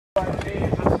by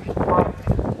Jesus Christ.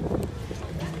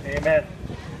 Amen.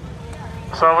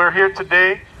 So we're here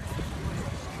today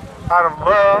out of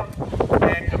love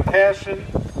and compassion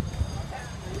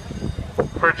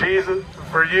for Jesus,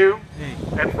 for you,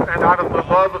 and out of the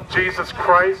love of Jesus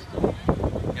Christ,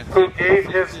 who gave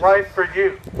his life for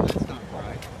you.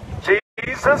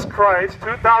 Jesus Christ,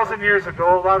 2,000 years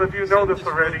ago, a lot of you know this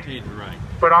already,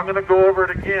 but I'm going to go over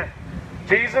it again.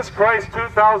 Jesus Christ,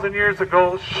 2,000 years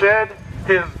ago, shed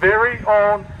his very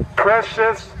own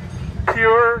precious,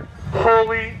 pure,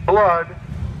 holy blood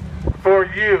for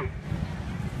you,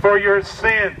 for your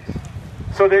sins,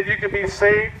 so that you can be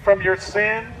saved from your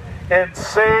sin and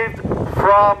saved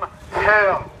from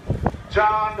hell.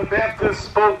 John the Baptist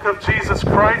spoke of Jesus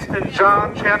Christ in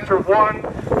John chapter 1,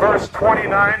 verse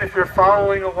 29. If you're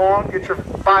following along, get your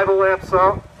Bible apps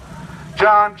out.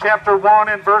 John chapter 1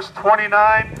 and verse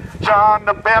 29, John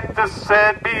the Baptist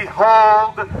said,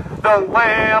 "Behold, the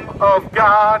Lamb of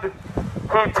God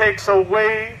who takes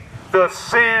away the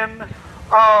sin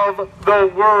of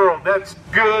the world." That's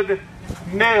good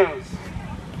news.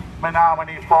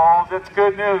 Menomonee Falls, that's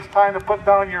good news. Time to put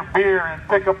down your beer and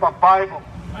pick up a Bible.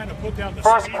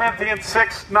 1 Corinthians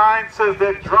 6:9 says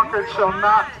that drunkards shall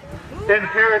not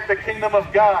inherit the kingdom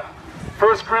of God.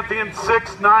 1 Corinthians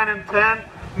 6:9 and 10,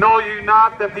 know ye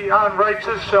not that the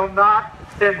unrighteous shall not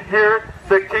inherit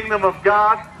the kingdom of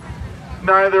God?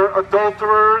 Neither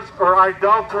adulterers or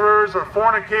idolaters or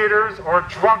fornicators or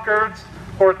drunkards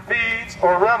or thieves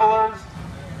or revelers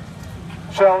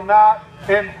shall not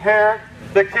inherit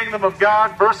the kingdom of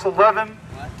God. Verse 11,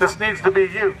 this needs to be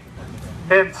you.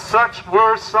 And such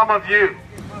were some of you.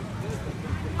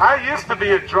 I used to be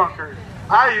a drunkard.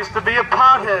 I used to be a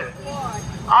pothead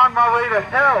on my way to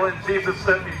hell, and Jesus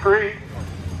set me free.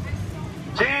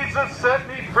 Jesus set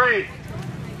me free.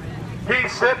 He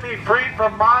set me free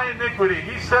from my iniquity.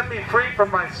 He set me free from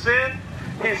my sin.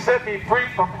 He set me free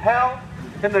from hell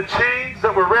and the chains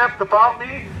that were wrapped about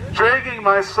me, dragging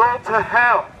my soul to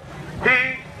hell.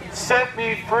 He set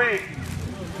me free.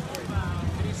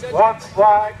 Once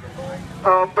like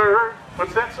a bird.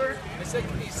 What's that, sir? I said,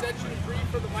 he set you free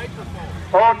for the microphone.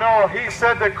 Oh no, he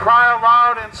said to cry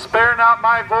aloud and spare not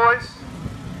my voice.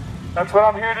 That's what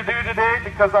I'm here to do today,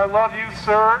 because I love you,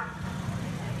 sir.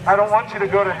 I don't want you to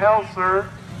go to hell, sir.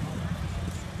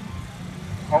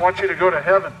 I want you to go to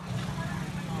heaven.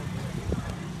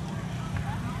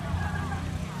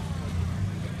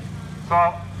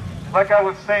 So, like I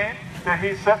was saying, that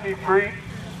he set me free.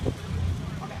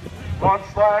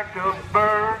 Once like a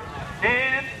bird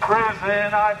in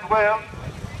prison I dwelt,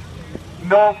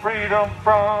 no freedom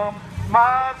from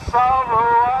my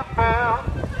sorrow I felt.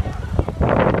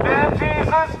 Then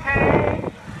Jesus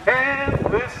came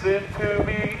and listened to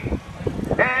me,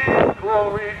 and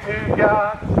glory to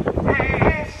God,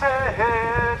 he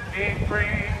set me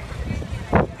free.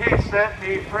 He set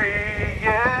me free,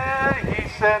 yeah, he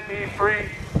set me free.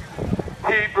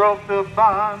 He broke the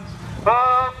bonds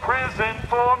of prison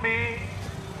for me.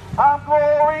 I'm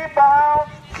glory bound,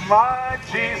 my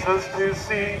Jesus to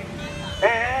see,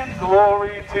 and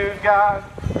glory to God,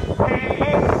 he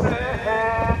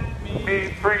set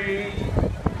me free.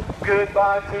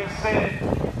 Goodbye to sin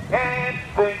and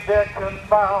things that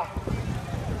confound.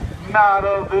 Not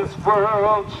of this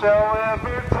world shall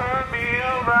ever turn me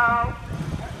around.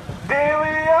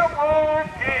 Daily I'm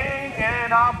working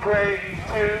and I'm praying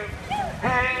too,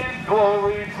 and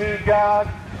glory to God,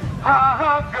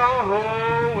 I'm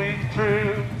going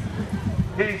through.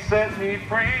 He set me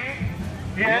free.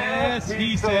 Yes,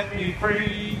 he set me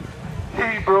free.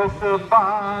 He broke the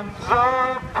bonds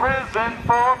of prison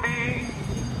for me.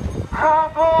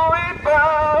 I'm glory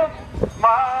bound,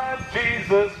 my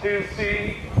Jesus to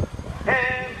see,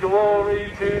 and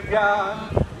glory to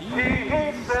God,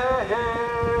 he set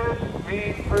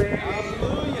me free.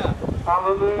 Hallelujah.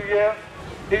 Hallelujah.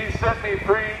 He set me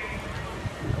free,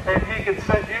 and he can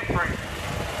set you free.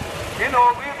 You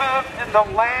know, we live in the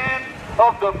land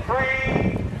of the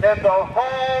free and the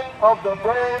home of the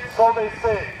brave, so they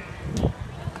say.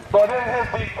 But it has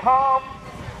become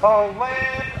a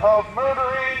land of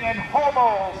murdering and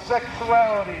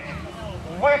homosexuality.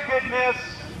 Wickedness,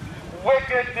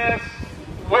 wickedness,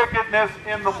 wickedness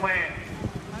in the land.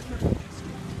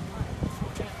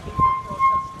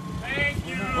 Thank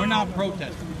you. We're not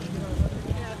protesting.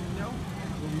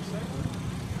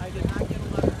 I did not get a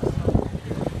letter.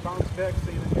 Bounce back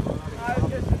saying that you were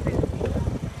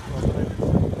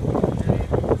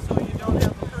So you don't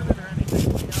have a permit or anything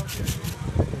to be out here.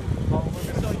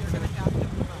 So you're going to have to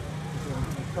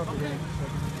come. Okay.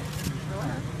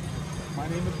 My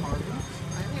name is Marvin.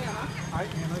 I'm Hannah. Hi,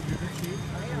 Anna. You're the chief.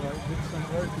 I am. Good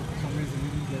similar. For some reason, we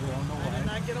didn't get it. I don't know why. I did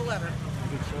not get a letter. I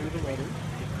can show you the letter.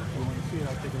 If you want to see it,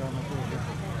 I'll take it on my board.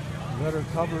 The letter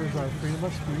covers our freedom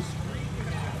of speech,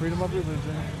 freedom of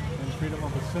religion, and freedom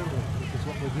of assembly, which is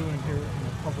what we're doing here in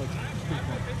a public street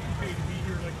corner.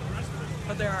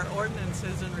 But there are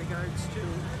ordinances in regards to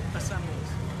assemblies.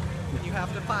 You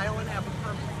have to file and have a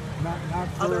permit. Not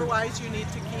for Otherwise, you need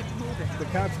to keep moving. the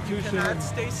You Constitution. cannot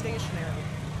stay stationary.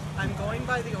 I'm going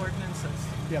by the ordinances.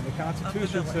 Yeah, the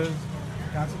Constitution village.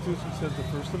 says the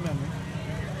First Amendment.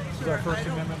 This is Sir, our First I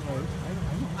don't- Amendment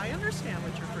right. I understand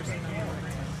what your First Amendment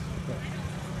right is. Okay.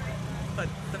 But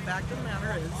the fact of the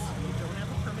matter is, you don't have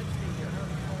a permit to be here.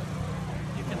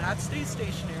 You cannot stay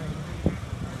stationary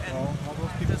and Well, all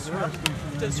those people there are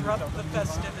stationary. disrupt the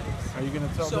festivities. Are you going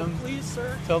to tell So them? please,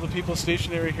 sir, Tell the people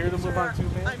stationary here to move on to,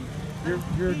 man. I'm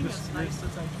being as nice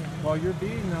as I can. Well, you're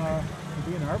being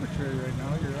arbitrary right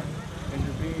now.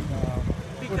 You're being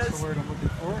what's Because the word I'm looking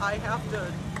for? I have to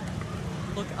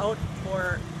look out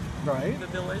for Right. the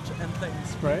village and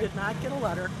things. Right. You did not get a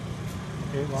letter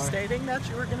Okay, well, stating that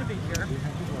you were going to be here. we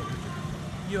have the letter.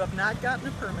 You have not gotten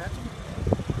a permit.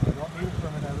 I don't need a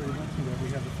permit. I already went through that. We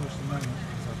have the First Amendment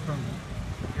as our permit.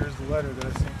 Here's the letter that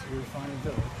I sent to your fine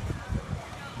village,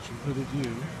 which included you.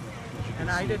 Which you can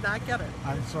And I see. did not get it.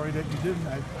 I'm sorry that you didn't.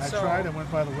 I So- tried. I went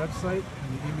by the website and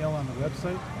the email on the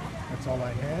website. That's all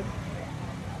I had.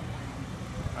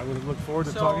 I would have looked forward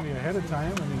to So, talking to you ahead of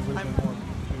time. I mean, it would have been more.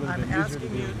 It would have I'm been easier to asking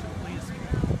do. you to please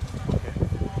Okay.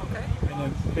 okay? And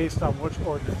then based on which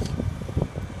ordinance?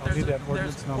 I'll need that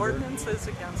ordinance there's number. ordinances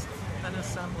against an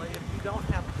assembly if you don't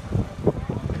have.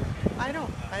 I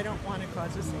don't want to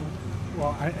cause a scene.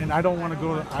 Well, I don't want to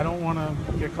go. I don't want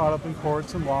to get caught up in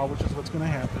courts and law, which is what's going to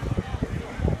happen.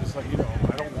 Just let you know,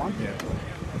 I don't want that.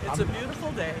 It's a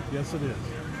beautiful day, Yes, it is.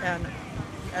 and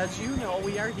as you know,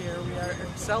 we are here. We are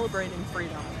celebrating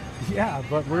freedom Yeah,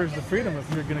 but where's the freedom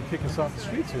if you're going to kick us off the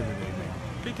streets here today?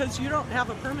 because you don't have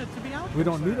a permit to be out here. We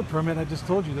don't need a permit. I just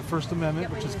told you the First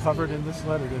Amendment, which is covered in this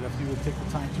letter, that if you would take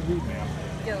the time to read, ma'am,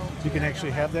 you can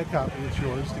actually have that copy. It's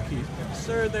yours to keep.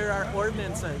 Sir, there are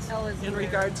ordinances in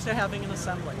regards to having an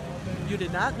assembly. You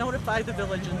did not notify the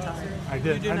village in time. I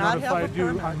did. You do I not have a notified you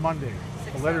permit. on Monday.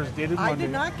 The letter is dated Monday. I did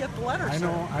not get the letter, I sir.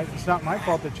 know. It's not my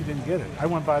fault that you didn't get it. I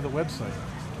went by the website.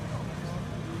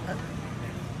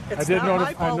 It's did not notif- my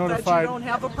I fault that notified you don't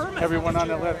have a permit. Everyone on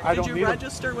that letter. I don't Did need you a-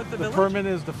 register with the The village? permit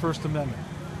is the First Amendment.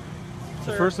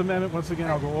 The Sir, First Amendment, once again,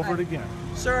 I'll go over it again.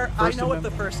 Sir, I First know what the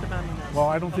Amendment. First Amendment is. Well,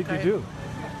 I don't think you okay? do.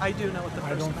 I do know what the I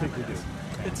First don't think Amendment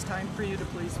you is. It's time for you to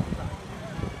please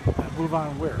move on. Move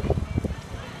on where?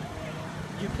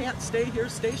 You can't stay here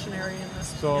stationary in this.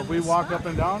 So in if we this walk spot. up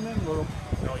and down, then we'll.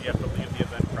 No, you have to leave the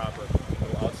event proper.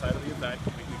 Go outside of the event.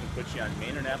 We can put you on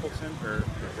Main and Appleton or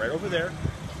right over there.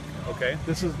 Okay?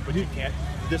 This is. But you can't.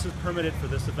 This is permitted for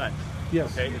this event.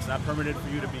 Yes. Okay? It's not permitted for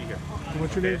you to be here.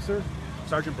 What's your Okay? name, sir?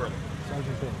 Sergeant Burley.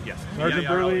 Sergeant Burley. Yes. Sergeant Yeah,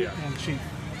 Burley yeah. and Chief.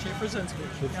 Chief Brzezinski.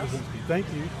 Chief Yes. Brzezinski. Thank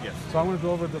you. Yes. So I want to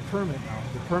go over the permit now.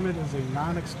 The permit is a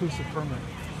non-exclusive permit.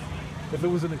 If it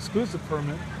was an exclusive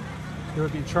permit, there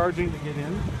would be charging to get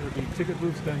in. There would be ticket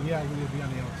booths. Then yeah, we would be on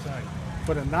the outside.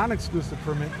 But a non-exclusive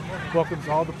permit welcomes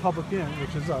all the public in,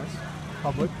 which is us,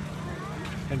 public,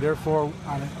 and therefore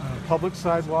on a public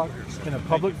sidewalk in a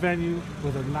public venue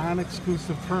with a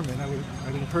non-exclusive permit.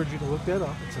 I'd encourage you to look that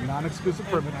up. It's a non-exclusive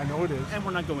permit. I know it is. And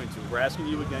we're not going to. We're asking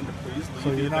you again to please leave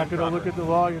So the you're not event going to proper. look at the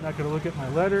law. You're not going to look at my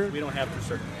letter. We don't have to,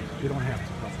 sir. You don't have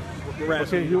to. We're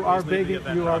asking Okay, you you to are please leave the begging.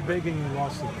 event You are proper. begging in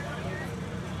lawsuit.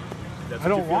 That's I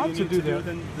don't what you feel want you to need do do.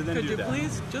 that. Then Could do you that.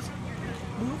 please just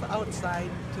move outside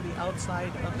to the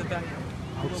outside of the venue?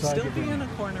 We'll Outside still the be in venue.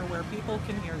 a corner where people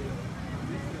can hear you.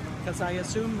 Because I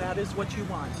assume that is what you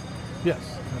want.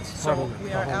 Yes, that's part So of it. we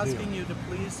the are whole deal. asking you to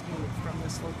please move from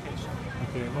this location.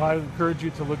 Okay. Well, I encourage you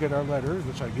to look at our letter,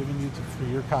 which I've given you for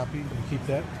your copy, and keep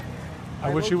that. I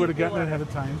I wish will you would have keep the gotten it letter. ahead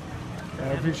of time.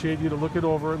 I appreciate you to look it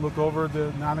over. Look over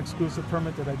the non-exclusive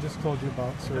permit that I just told you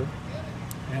about, sir.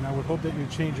 And I would hope that you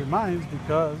change your minds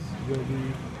because you'll be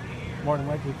more than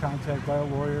likely contacted by a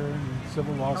lawyer and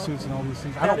civil lawsuits and all these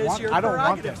things. That is your I don't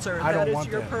want prerogative, that. sir. I don't That is want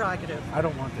your that. prerogative. I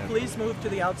don't want that. Please move to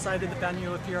the outside of the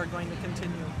venue if you are going to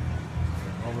continue.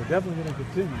 Well, we're definitely going to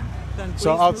continue. Then please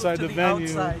So move outside to the venue,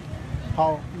 outside.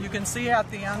 how? You can see at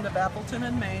the end of Appleton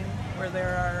and Main where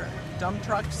there are dump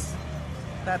trucks.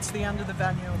 That's the end of the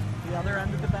venue. The other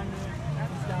end of the venue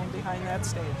is down behind that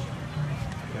stage.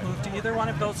 Move to either one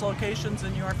of those locations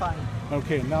and you are fine.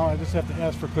 Okay, now I just have to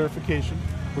ask for clarification.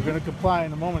 We're going to comply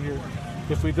in a moment here.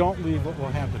 If we don't leave, what will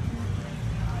happen?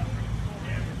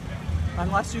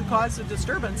 Unless you cause a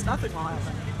disturbance, nothing will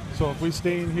happen. So if we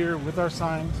stay in here with our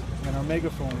signs and our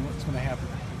megaphone, what's going to happen?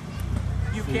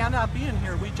 You cannot be in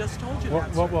here. We just told you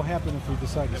that. What will happen if we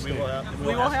decide to Then stay? we will have We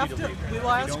will ask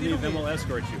you to Then leave. we'll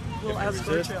escort you. We'll if you escort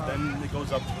resist, you out. then it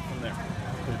goes up from there.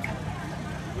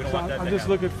 We don't So want that I'm to just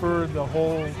happen. looking for the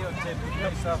whole. I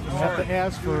have to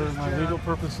ask for my legal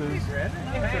purposes.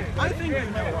 I think we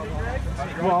know.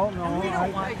 Well, no, We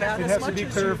don't want that it as has to much be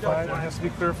as you don't clarified. It want has to be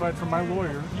clarified from my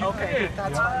lawyer. Okay,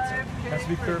 that's fine. It has to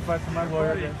be clarified from my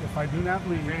lawyer that if I do not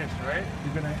leave, you're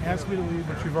going to ask me to leave,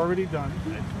 which you've already done.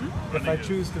 If I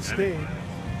choose to stay,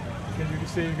 then you can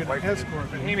say you're going to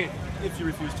escort me. If you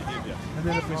refuse to leave, yes. And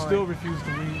then if we still refuse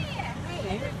to leave,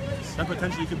 Then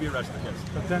potentially you could be arrested, yes.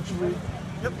 potentially,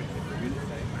 Yep.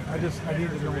 I need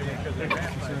to know that.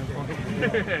 It's very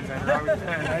important.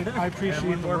 And I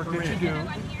appreciate the work that you do.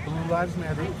 Blue Lives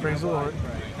Matter. Praise the Lord.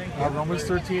 Romans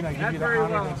 13, I give you the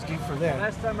honor that's due for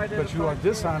that. But you are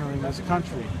dishonoring this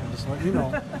country. And just let you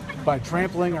know, by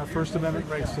trampling our First Amendment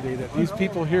rights today, that these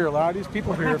people here, a lot of these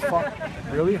people here, fought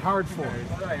really hard for it.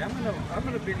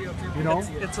 You know?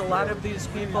 It's a lot of these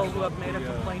people who have made a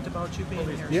complaint about you being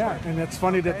here. Yeah, and it's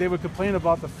funny that they would complain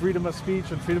about the freedom of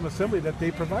speech and freedom of assembly that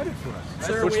they provided for us.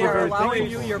 Sir, which we we're are very allowing thankful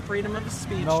you for. your freedom of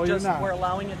speech. No, you're just not. we're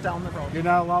allowing it down the road. You're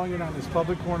not allowing it on this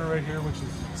public corner right here, which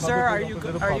is Sir, are publicly you open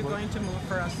to the going public. to move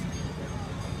for us?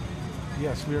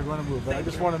 Yes, we are going to move, but I Thank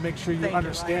just you. want to make sure you Thank you. I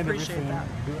understand appreciate everything. that.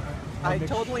 I'll I make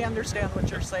totally understand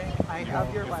what you're saying. I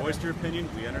have your You letter. voiced your opinion,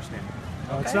 we understand.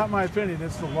 It's not my opinion,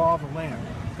 it's the law of the land.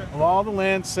 The law of the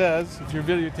land says, if you're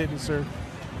videotaping, sir,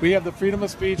 we have the freedom of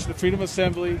speech, the freedom of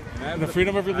assembly, and the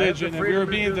freedom of religion, and we are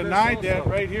being denied that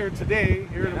right here today,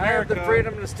 here in I have America, the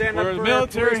freedom to stand up where for the our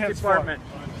military police has fought. department.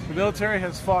 The military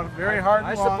has fought very hard I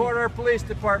and long. support our police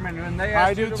department when they I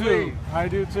ask do you to too. leave. I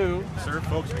do too. Sir,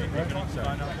 folks, we can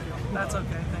accept. That's okay.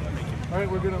 Thank you. All right,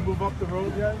 we're going to move up the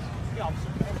road, guys.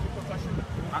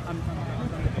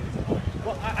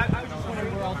 Well, I was just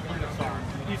wondering where all the units are.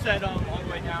 You said all the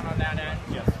way down on that end?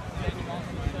 Yes. And you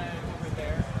also said over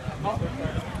there.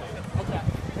 Okay.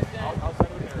 I'll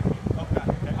send it there.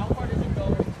 Okay. How far does it go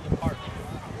into the park?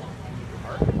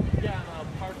 Park? Yeah, the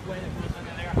parkway that goes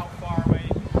under there. How far away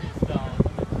is the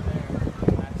there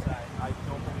on that side? I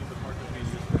don't believe the park is being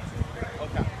used for that.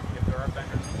 Okay. If there are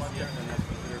vendors who want there, then that's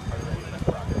considered part of the event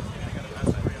property.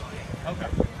 Okay.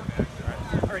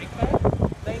 Alrighty.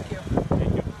 Thank you.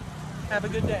 Thank you. Have a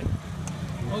good day.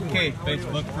 Okay,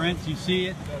 Facebook friends, you see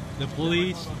it. The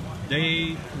police,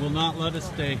 they will not let us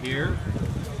stay here.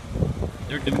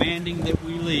 They're demanding that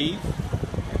we leave,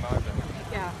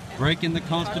 breaking the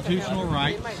constitutional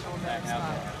rights.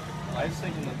 I was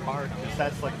thinking the park, because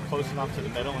that's like close enough to the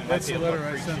middle. And That's might the be able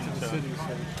letter to I sent preach to the into- city,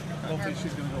 so hopefully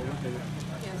she's going to go look at it.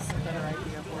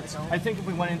 I think if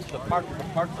we went into the park's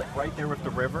like right there with the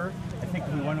river. I think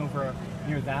if we went over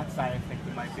near that side, I think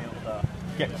we might be able to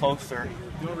get closer.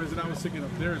 The only reason I was thinking up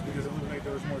there is because it looked like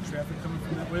there was more traffic coming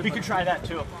from that way. We could try that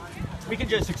too. We could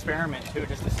just experiment too,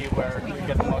 just to see where we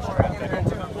get the most traffic.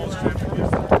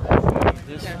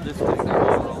 This thing goes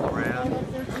all around.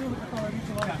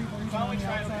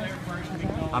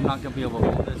 I'm not going to be able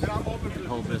to hold this and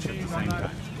hold this at the same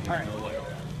time.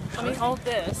 Let me hold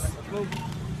this.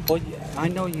 Well, I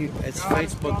know you. It's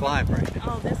Facebook Live right now.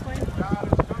 Oh, this way?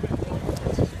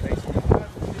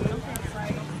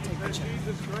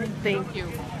 Thank you.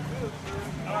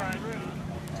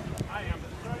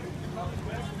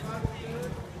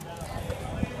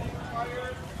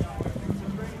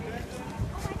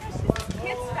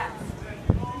 Kids Fest.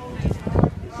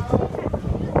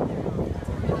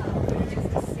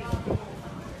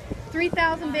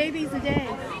 3,000 babies a day.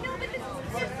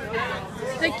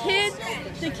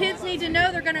 The kids need to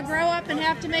know they're going to grow up and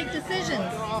have to make decisions.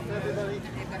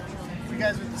 You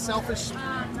guys are the selfish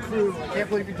crew. I can't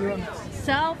believe you're doing this.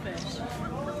 Selfish.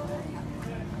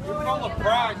 You're full of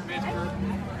pride, mister.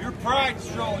 Your pride's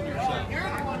showing yourself. Your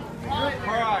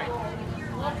pride.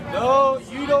 No,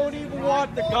 you don't even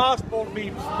want the gospel to be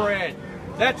spread.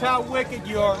 That's how wicked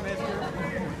you are, mister.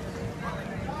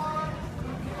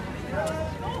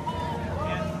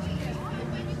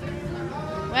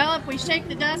 Well, if we shake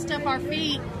the dust off our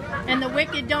feet and the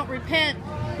wicked don't repent,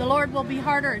 the Lord will be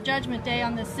harder at Judgment Day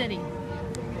on this city.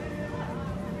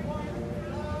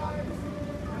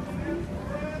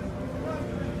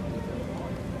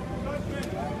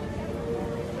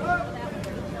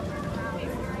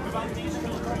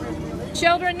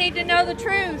 Children need to know the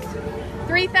truth.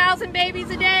 3,000 babies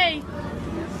a day.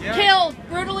 Killed,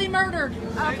 brutally murdered.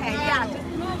 Okay, yeah, just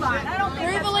move on. I don't think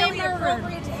Brutally that's really murdered.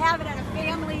 appropriate to have it at a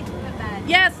family event.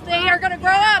 Yes, they are going to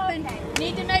grow up and Okay.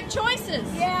 need to make choices.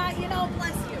 Yeah, you know,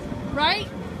 bless you. Right?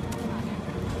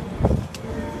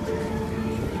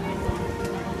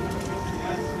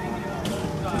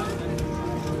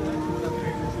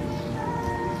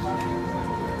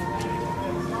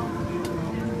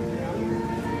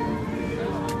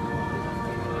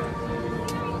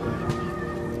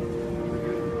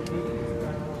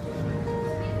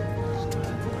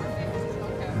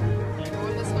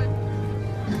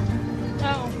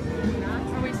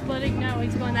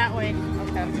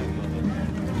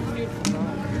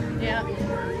 Yeah.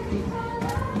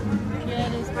 Yeah,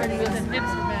 it is pretty good. It's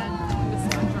bad.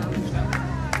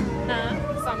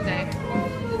 Huh? Someday.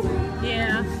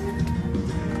 Yeah.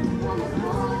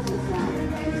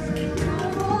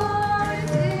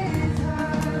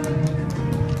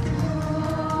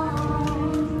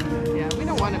 Yeah, we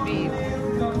don't want to be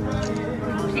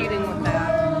competing with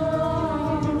that.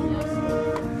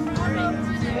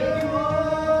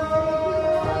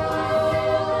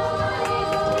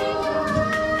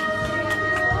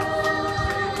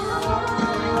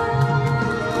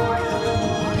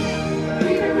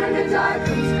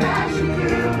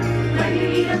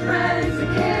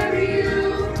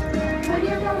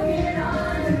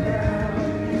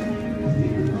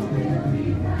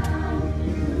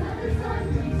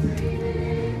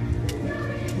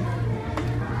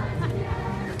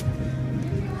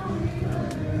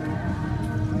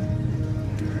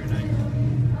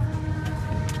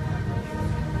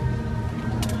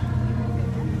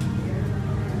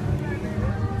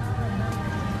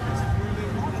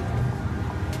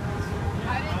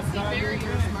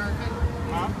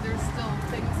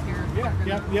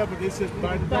 Yeah, but they said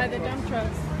by the dump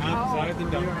trucks. Outside the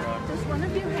dump truck. Does one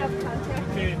of you have contact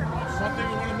information? Something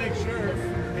we want to make sure.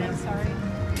 I'm sorry.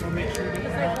 We'll make sure that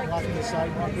you're not blocking the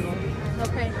sidewalk at all.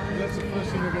 Okay. That's the first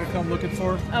thing we're going to come looking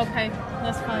for. Okay,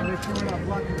 that's fine. Make sure we're not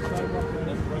blocking the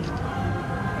sidewalk.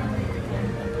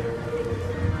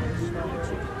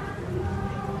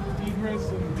 Egress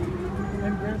and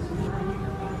ingress.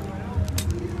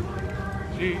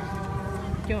 Jeez.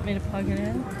 Do you want me to plug it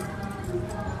in?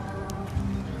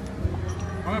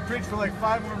 I'm going to preach for like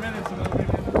 5 more minutes and then we're going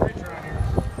to end the preacher around here.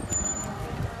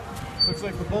 Looks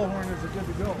like the bullhorners are good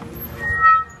to go.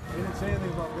 They didn't say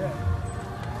anything about that.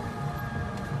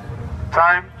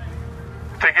 Time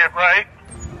to get right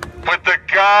with the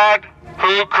God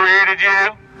who created you.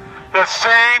 The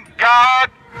same God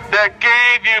that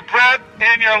gave you breath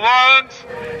in your lungs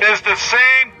is the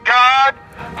same God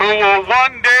who will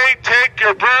one day take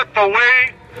your breath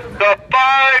away. The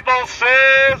Bible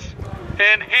says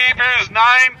in Hebrews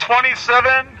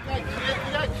 9:27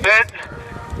 that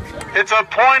it's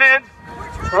appointed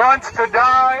once to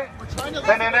die,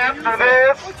 and then after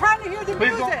this, We're trying to hear the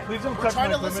music. Please don't touch my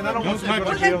equipment. I don't want to go to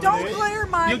Well, jail then don't today. clear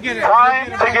my You'll get it.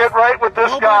 time to get right with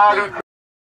this God who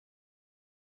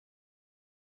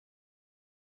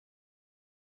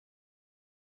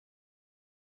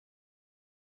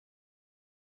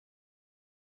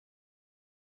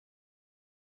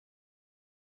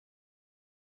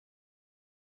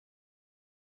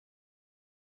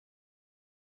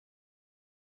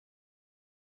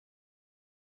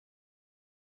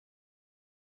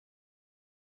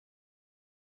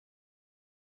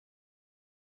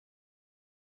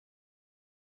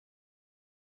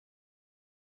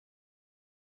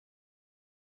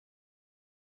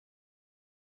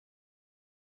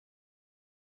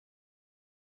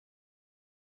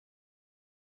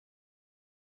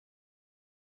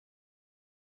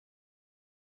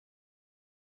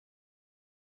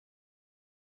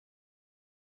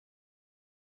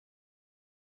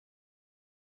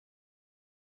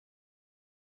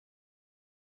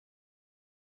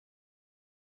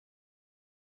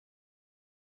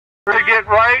to get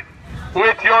right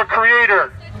with your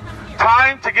Creator.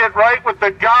 Time to get right with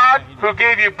the God who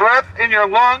gave you breath in your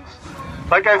lungs.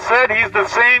 Like I said, He's the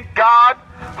same God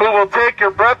who will take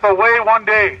your breath away one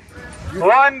day.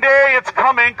 One day it's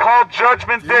coming called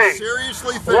Judgment Day.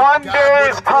 Seriously think One God day would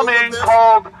is approve of coming this?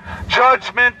 called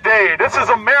Judgment Day. This is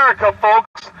America,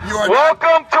 folks.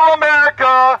 Welcome to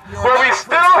America, where we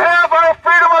still have our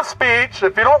freedom of speech.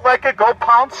 If you don't like it, go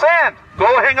pound sand. Go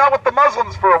hang out with the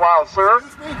Muslims for a while, sir.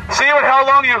 See how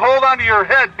long you hold onto your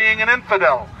head being an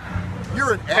infidel.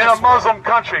 You're an in a Muslim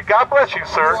country. God bless you,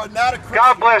 sir. You are not a Christian.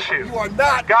 God bless you. You are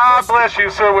not. God bless you,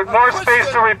 sir, with more space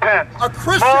to repent. A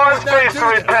Christian More would not space do to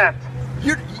this. repent.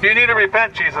 You need to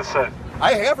repent, Jesus said.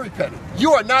 I have repented.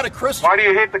 You are not a Christian. Why do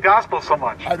you hate the gospel so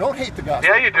much? I don't hate the gospel.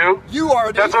 Yeah, you do. You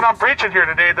are. That's what I'm preaching here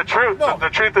today, the truth. No.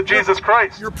 The truth of Jesus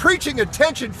Christ. You're preaching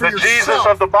attention for the yourself. Jesus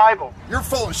of the Bible. You're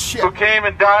full of shit. Who came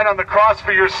and died on the cross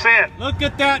for your sin. Look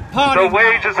at that potty The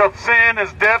wages of sin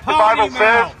is death, the Potty Bible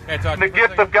says. And the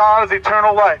gift of God is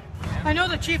eternal life. I know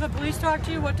the chief of police talked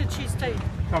to you. What did she state?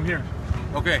 Come here.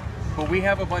 Okay, but we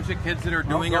have a bunch of kids that are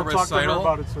doing a I'll talk to her recital.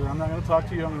 about it, sir. I'm not going to talk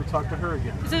to you. I'm going to talk to her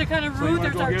again. Is it kind of So you rude? wanna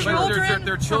There's go our get her? children.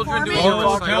 Their children doing performing?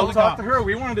 a recital. We'll talk to her.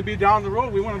 We wanted to be down the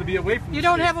road. We wanted to be away from You the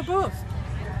don't stage. have a booth.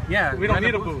 Yeah, We don't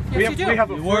need a booth. Yes, you do. We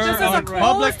have a This is a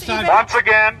closed event. Once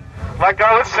again, like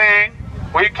I was saying,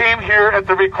 we came here at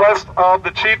the request of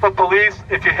the chief of police.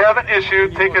 If you have an issue,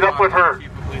 take it up with her.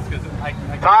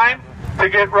 Time to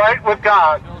get right with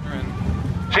God.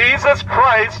 Jesus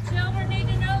Christ,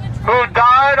 who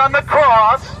died on the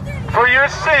cross for your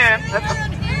sin.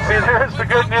 See, there's the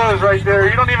good news right there.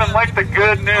 You don't even like the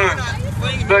good news.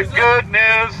 The good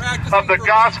news of the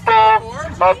gospel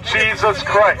of Jesus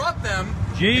Christ.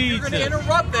 You're going to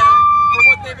interrupt them for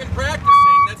what they've been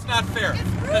practicing. That's not fair.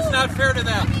 That's not fair to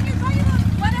them.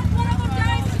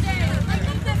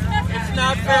 It's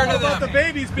not fair to them. The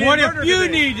babies being What if murdered you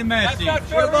today? need a message? That's not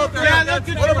fair. What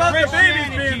about the babies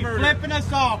being murdered? Flipping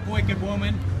us off, wicked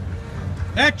woman.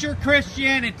 That's your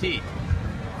Christianity.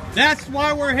 That's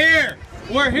why we're here.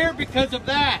 We're here because of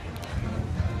that.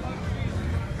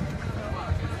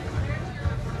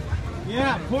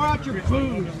 Yeah, pour out your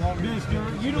booze,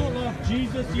 mister. You don't love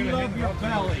Jesus, you love your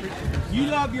belly. You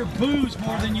love your booze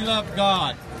more than you love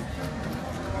God.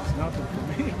 It's nothing for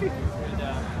me.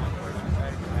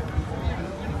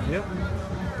 Yep.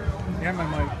 And my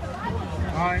mic.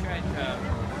 Time.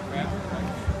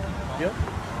 Yep.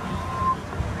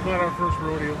 Not our first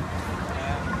rodeo.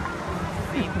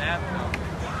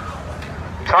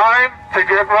 Time to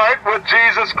get right with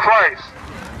Jesus Christ.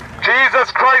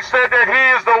 Jesus Christ said that He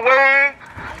is the way,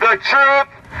 the truth,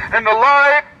 and the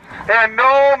life, and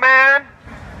no man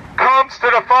comes to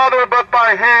the Father but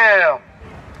by Him.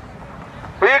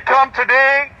 We come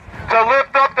today to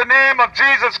lift up the name of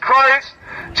Jesus Christ.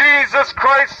 Jesus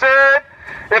Christ said,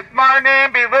 if my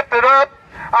name be lifted up,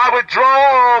 I would draw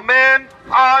all men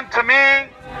unto me.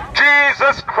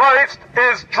 Jesus Christ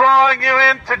is drawing you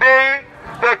in today.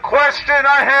 The question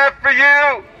I have for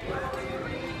you,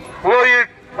 will you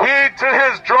heed to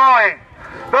His drawing?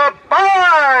 The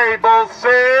Bible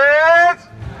says,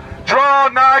 draw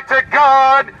nigh to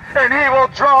God, and He will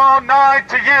draw nigh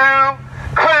to you.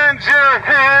 Cleanse your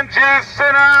hands, you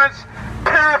sinners.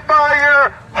 Purify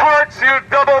your hearts, you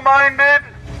double-minded.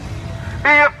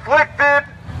 Be afflicted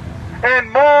and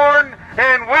mourn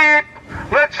and weep.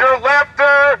 Let your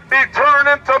laughter be turned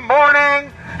into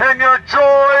mourning and your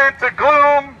joy into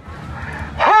gloom.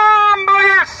 Humble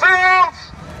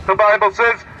yourselves, the Bible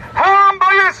says,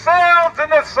 humble yourselves in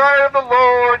the sight of the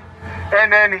Lord,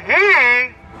 and then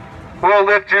He will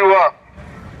lift you up.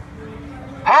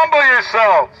 Humble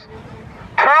yourselves.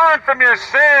 Turn from your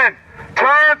sin.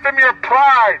 Turn from your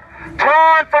pride.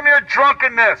 Turn from your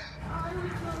drunkenness.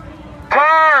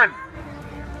 Turn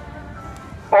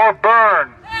or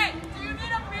burn. Hey, do you need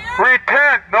a beer?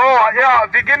 Repent. No, yeah,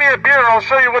 if you give me a beer, I'll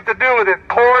show you what to do with it.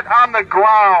 Pour it on the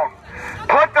ground.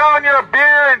 Put down your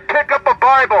beer and pick up a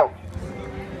Bible.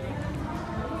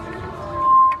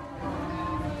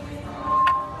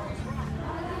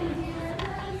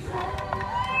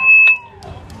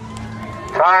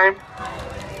 Time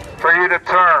for you to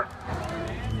turn.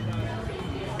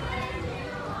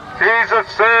 Jesus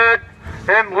said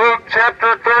in Luke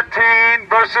chapter 13,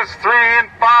 verses 3 and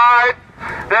 5,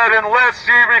 that unless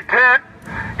ye repent,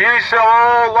 ye shall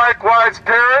all likewise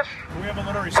perish.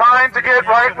 Time to get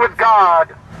right with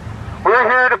God. We're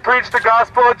here to preach the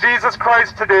gospel of Jesus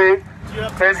Christ today,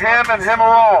 and Him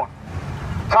alone.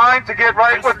 Time to get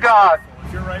right with God.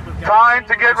 Time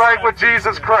to get right with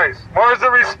Jesus Christ. Where's the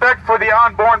respect for the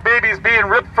unborn babies being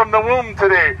ripped from the womb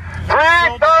today?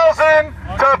 3,000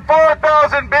 to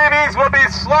 4,000 babies will be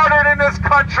slaughtered in this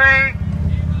country.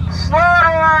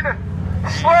 Slaughtered!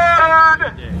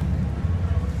 Slaughtered!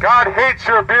 God hates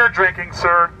your beer drinking,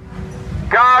 sir.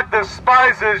 God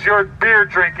despises your beer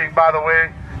drinking, by the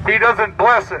way. He doesn't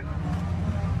bless it.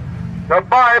 The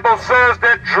Bible says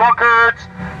that drunkards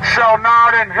shall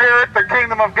not inherit the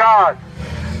kingdom of God.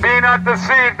 Be not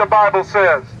deceived, the Bible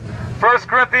says. 1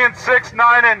 Corinthians 6,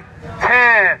 9, and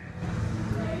 10.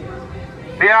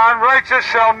 The unrighteous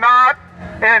shall not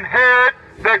inherit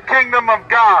the kingdom of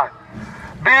God.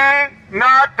 Be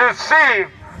not deceived,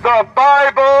 the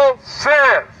Bible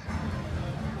says.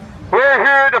 We're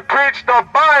here to preach the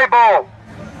Bible.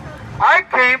 I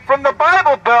came from the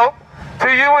Bible Belt to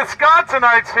you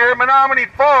Wisconsinites here, Menomonee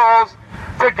Falls,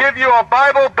 to give you a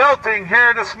Bible belting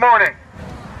here this morning.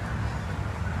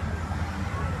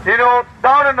 You know,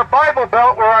 down in the Bible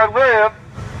Belt where I live,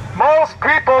 most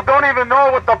people don't even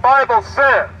know what the Bible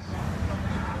says.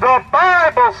 The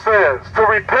Bible says to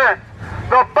repent.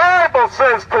 The Bible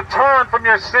says to turn from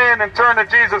your sin and turn to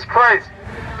Jesus Christ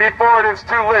before it is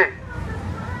too late.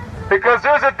 Because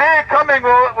there's a day coming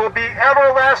where it will be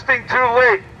everlasting too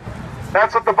late.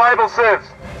 That's what the Bible says.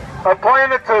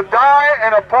 Appointed to die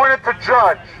and appointed to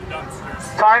judge.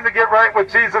 It's time to get right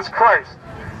with Jesus Christ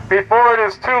before it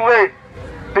is too late.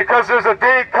 Because there's a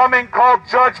day coming called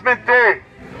Judgment Day.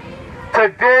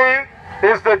 Today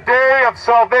is the day of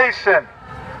salvation.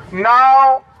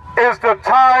 Now is the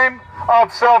time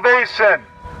of salvation.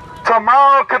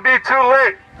 Tomorrow could be too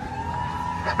late,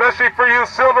 especially for you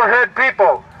silverhead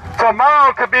people.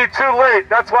 Tomorrow could be too late.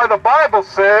 That's why the Bible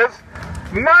says,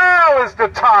 now is the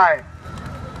time.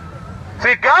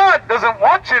 See, God doesn't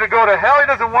want you to go to hell. He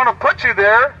doesn't want to put you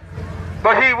there,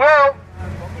 but He will.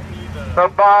 The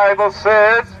Bible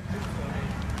says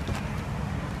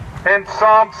in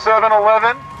Psalm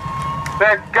 7:11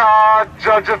 that God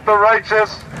judgeth the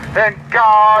righteous, and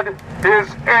God is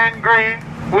angry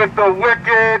with the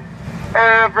wicked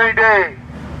every day.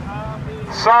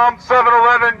 Psalm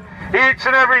 7:11, each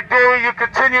and every day you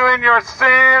continue in your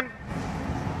sin,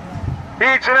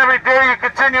 each and every day you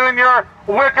continue in your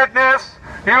wickedness,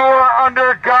 you are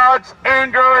under God's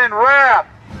anger and wrath.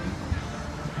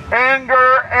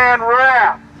 Anger and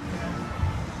wrath.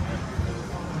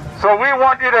 So we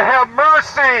want you to have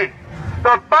mercy.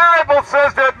 The Bible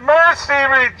says that mercy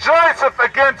rejoiceth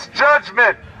against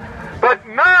judgment, but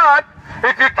not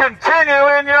if you continue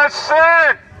in your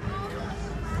sin.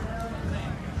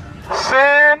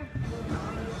 Sin,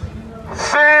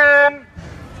 sin,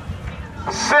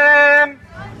 sin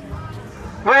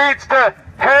leads to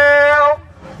hell,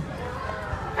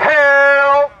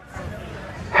 hell,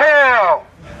 hell.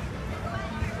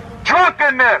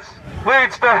 Drunkenness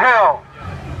leads to hell.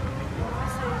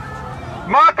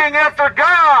 Mocking after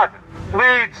God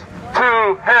leads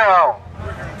to hell.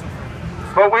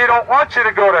 But we don't want you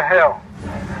to go to hell.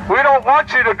 We don't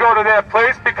want you to go to that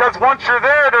place, because once you're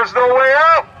there, there's no way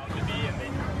out.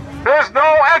 There's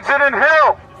no exit in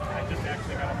hell.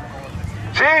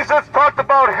 Jesus talked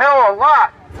about hell a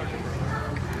lot.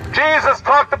 Jesus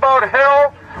talked about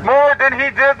hell more than He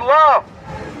did love.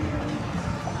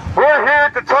 We're here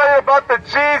to tell you about the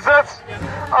Jesus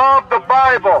of the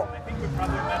Bible.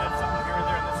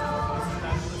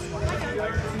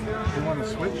 Do you want to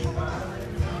switch?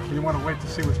 Or do you want to wait to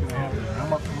see what's going to happen?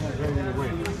 I'm ready to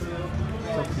wait.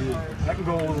 It's up to you. I can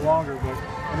go a little longer, but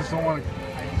I just don't want to.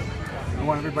 I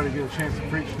want everybody to get a chance to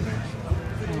preach today.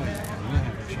 So. You'll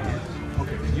have a chance.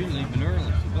 Okay. You're leaving early,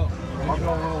 so go. I'll go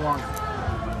a little longer.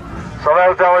 So that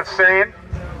was how it's saying.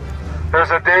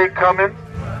 There's a day coming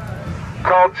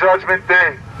called Judgment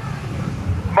Day.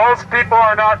 Most people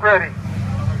are not ready.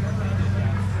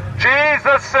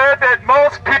 Jesus said that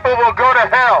most people will go to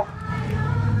hell.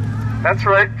 That's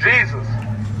right, Jesus.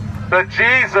 The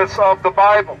Jesus of the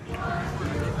Bible.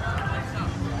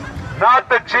 Not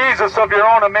the Jesus of your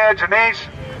own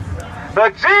imagination.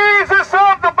 The Jesus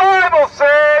of the Bible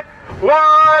said,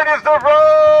 wide is the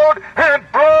road and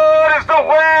broad is the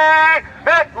way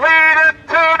that leadeth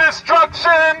to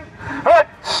destruction, but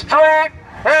straight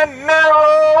and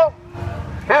narrow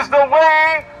is the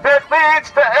way that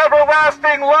leads to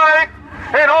everlasting life,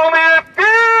 and only a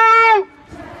few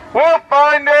will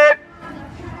find it.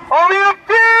 Only a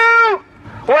few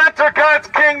will enter God's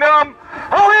kingdom.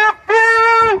 Only a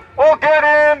few will get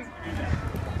in.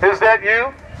 Is that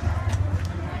you?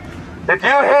 If you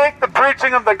hate the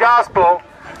preaching of the gospel,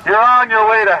 you're on your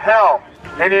way to hell,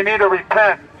 and you need to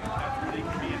repent.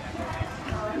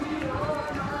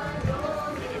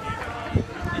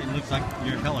 It looks like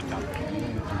your helicopter.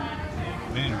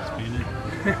 Banner's painted.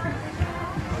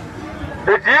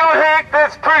 If you hate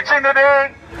this preaching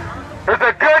today, there's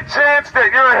a good chance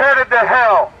that you're headed to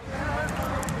hell.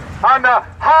 On the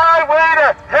highway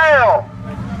to hell,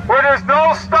 where there's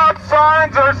no stop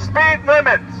signs or speed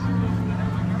limits.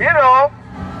 You know,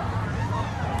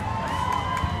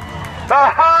 the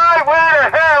highway to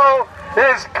hell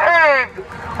is paved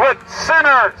with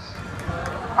sinners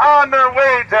on their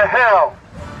way to hell.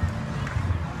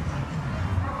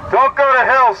 Don't go to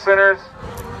hell, sinners.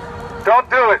 Don't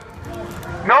do it.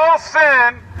 No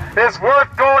sin is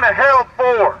worth going to hell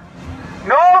for.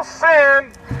 No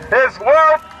sin is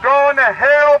worth going to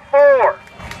hell for.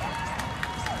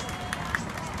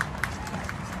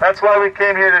 That's why we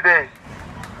came here today.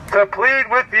 To plead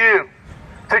with you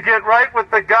to get right with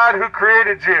the God who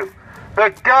created you.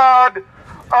 The God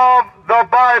of the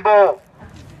Bible.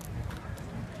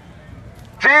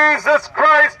 Jesus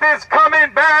Christ is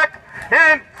coming back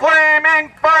in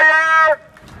flaming fire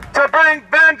to bring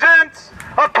vengeance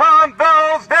upon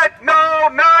those that know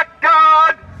not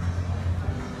God,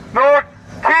 nor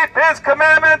keep His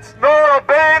commandments, nor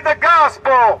obey the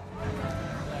gospel.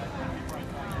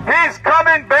 He's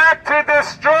coming back to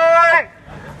destroy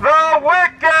the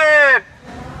wicked.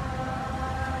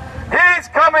 He's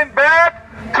coming back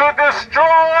to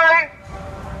destroy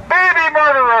baby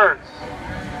murderers.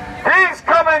 He's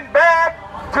coming back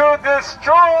to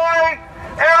destroy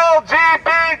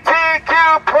LGBTQ++.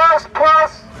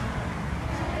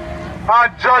 On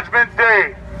Judgment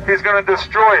Day, He's going to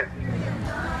destroy it.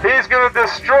 He's going to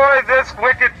destroy this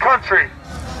wicked country.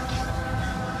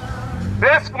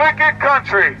 this wicked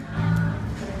country,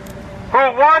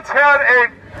 who once had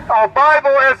a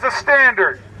Bible as the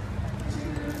standard.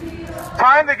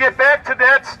 Time to get back to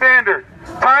that standard.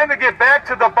 Time to get back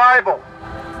to the Bible.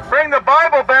 Bring the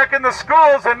Bible back in the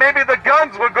schools and maybe the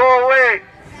guns would go away.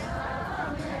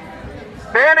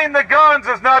 Banning the guns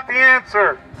is not the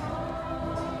answer.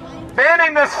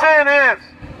 Banning the sin is.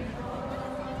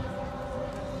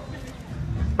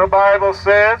 The Bible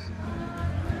says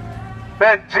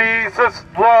that Jesus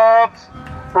loves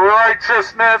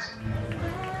righteousness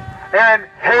and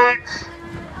hates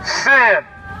sin.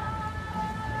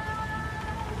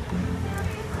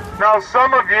 Now,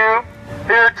 some of you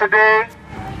here today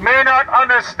may not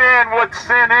understand what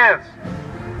sin is.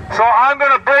 So I'm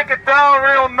going to break it down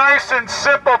real nice and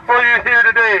simple for you here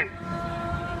today.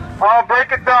 I'll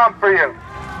break it down for you.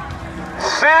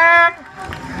 Sin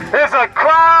is a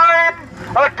crime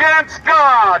against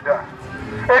God.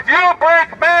 If you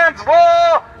break man's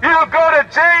law, you go to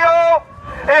jail.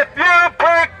 If you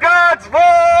break God's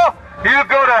law, you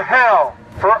go to hell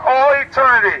for all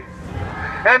eternity.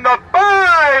 And the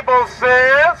Bible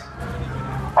says,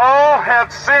 all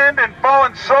have sinned and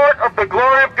fallen short of the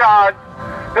glory of God.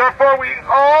 Therefore, we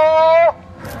all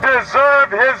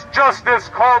deserve his justice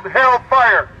called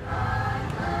hellfire.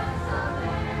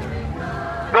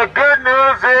 The good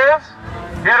news is,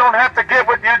 you don't have to get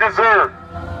what you deserve.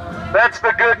 That's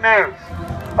the good news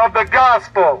of the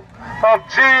gospel of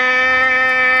Jesus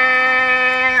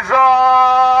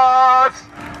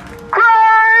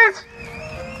Christ.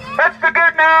 That's the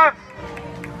good news.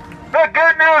 The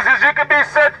good news is you can be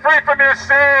set free from your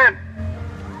sin.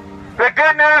 The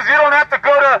good news, you don't have to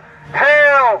go to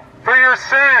hell for your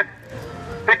sin,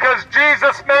 because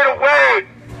Jesus made a way.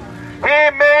 He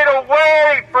made a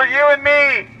way for you and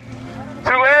me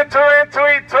to enter into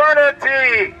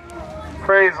eternity.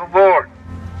 Praise the Lord.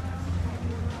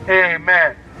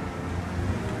 Amen.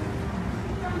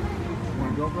 Want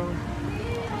to go, brother?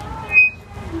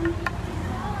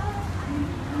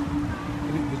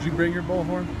 Did you bring your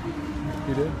bullhorn?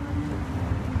 You did?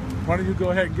 Why don't you go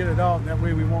ahead and get it out, and that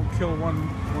way we won't kill one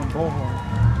bullhorn.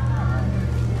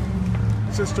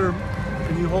 Sister,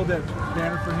 can you hold that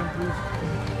banner for him, please?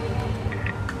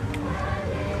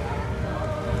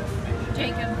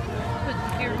 Jacob, put the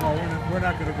here. No, we're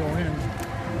not going to go in.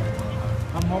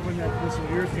 I'm hoping that this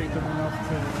will irritate them enough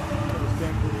to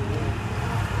stand for the word.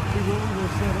 See, when we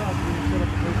were set up, a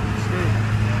place to stay.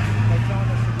 By telling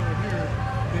us to go here,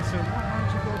 they said, why don't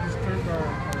you go disturb our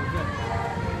event?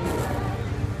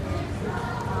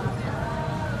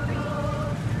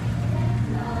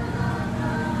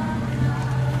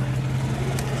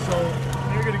 So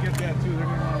they're going to get that too. They're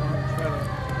going to want to try to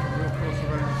real close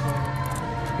around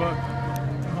us. But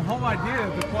the whole idea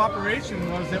of the cooperation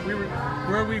was that we were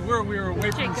where we were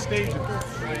away from the stages.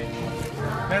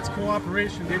 That's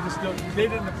cooperation. They just they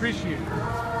didn't appreciate it.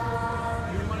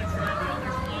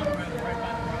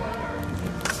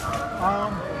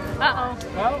 Uh-oh.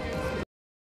 Well,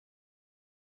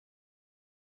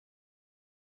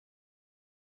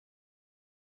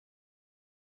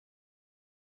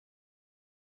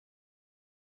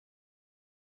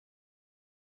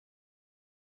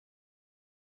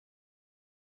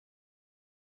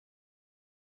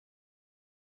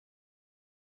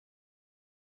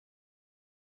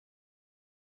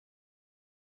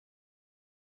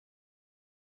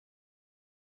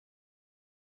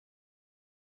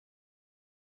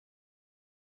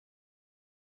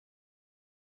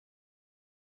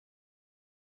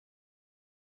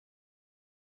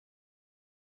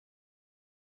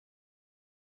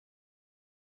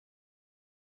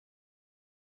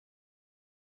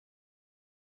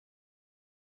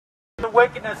 the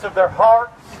wickedness of their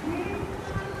hearts,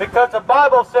 because the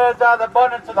Bible says out of the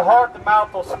abundance of the heart the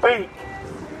mouth will speak.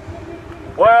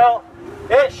 Well,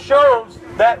 it shows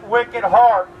that wicked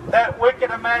heart, that wicked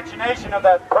imagination of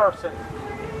that person.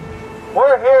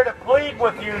 We're here to plead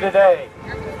with you today.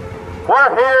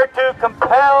 We're here to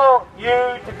compel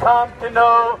you to come to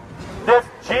know this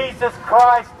Jesus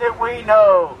Christ that we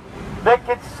know, that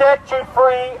can set you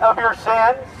free of your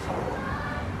sins.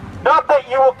 Not that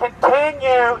you will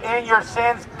continue in your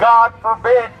sins, God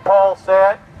forbid, Paul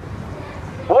said.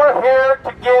 We're here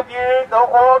to give you the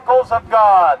oracles of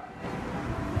God,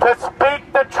 to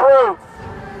speak the truth,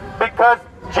 because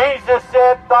Jesus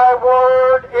said, thy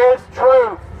word is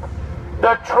truth.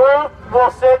 The truth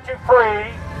will set you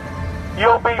free.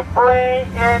 You'll be free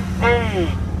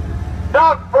indeed.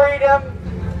 Not freedom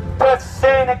to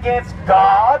sin against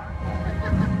God.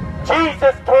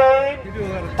 Jesus came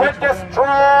to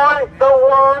destroy the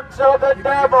works of the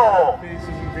devil.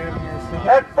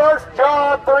 And 1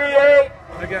 John 3:8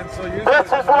 Again, so you. This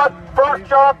is what 1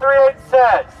 John 3:8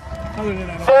 says. Other than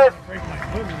that, It says,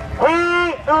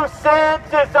 he who sins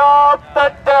is of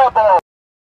the devil.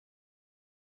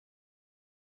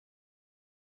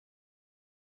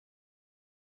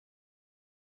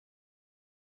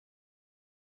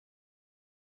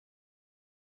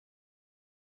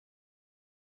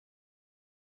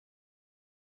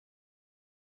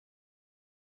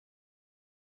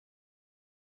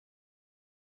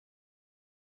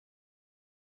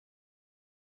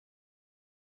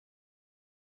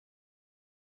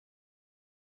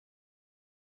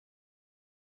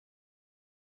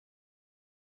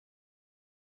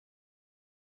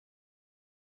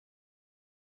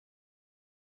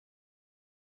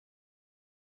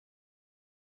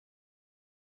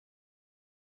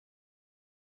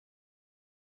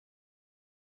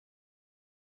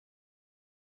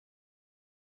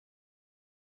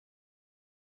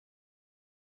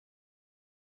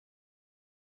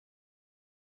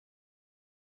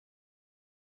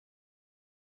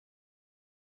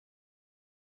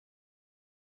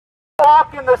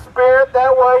 Walk in the Spirit,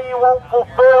 that way you won't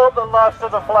fulfill the lust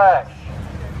of the flesh.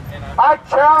 I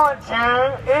challenge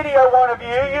you, any one of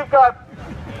you,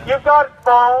 you've got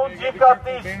phones, you've got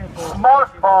these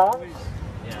smartphones.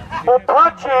 Well,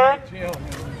 punch in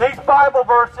these Bible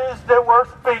verses that we're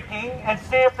speaking and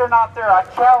see if they're not there. I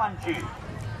challenge you.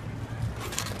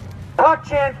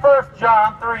 Punch in 1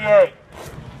 John 3:8.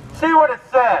 See what it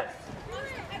says.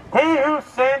 He who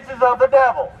sins is of the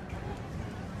devil.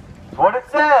 That's what it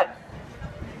says.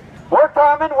 We're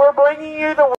coming, we're bringing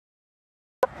you the word.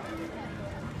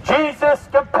 Jesus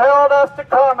compelled us to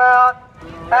come out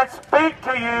and speak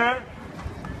to you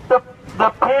the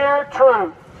pure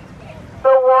truth,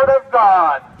 the Word of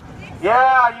God.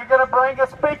 Yeah, you're going to bring a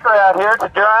speaker out here to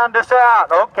drown us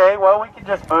out. Okay, well, we can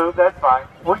just move, that's fine.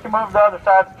 We can move the other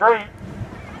side of the street.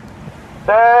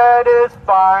 That is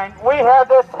fine. We have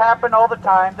this happen all the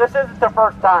time. This isn't the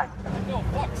first time.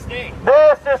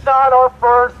 This is not our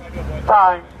first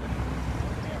time.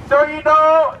 So you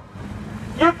know,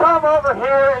 you come over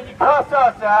here and you cuss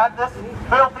us out. This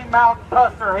filthy mouth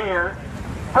cusser here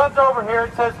comes over here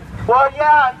and says, well,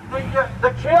 yeah,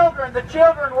 the children,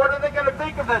 what are they going to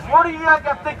think of this? What do you guys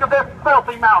got to think of this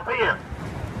filthy mouth here?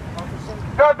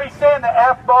 You're going to be saying the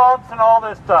F-bombs and all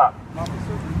this stuff.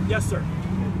 Yes, sir.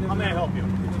 How may I help you?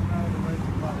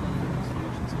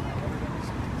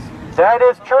 That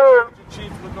is true.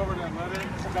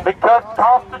 Because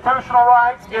constitutional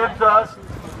rights gives us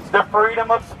the freedom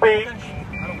of speech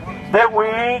that we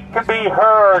can be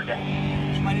heard.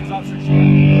 My name's Officer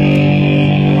Chief.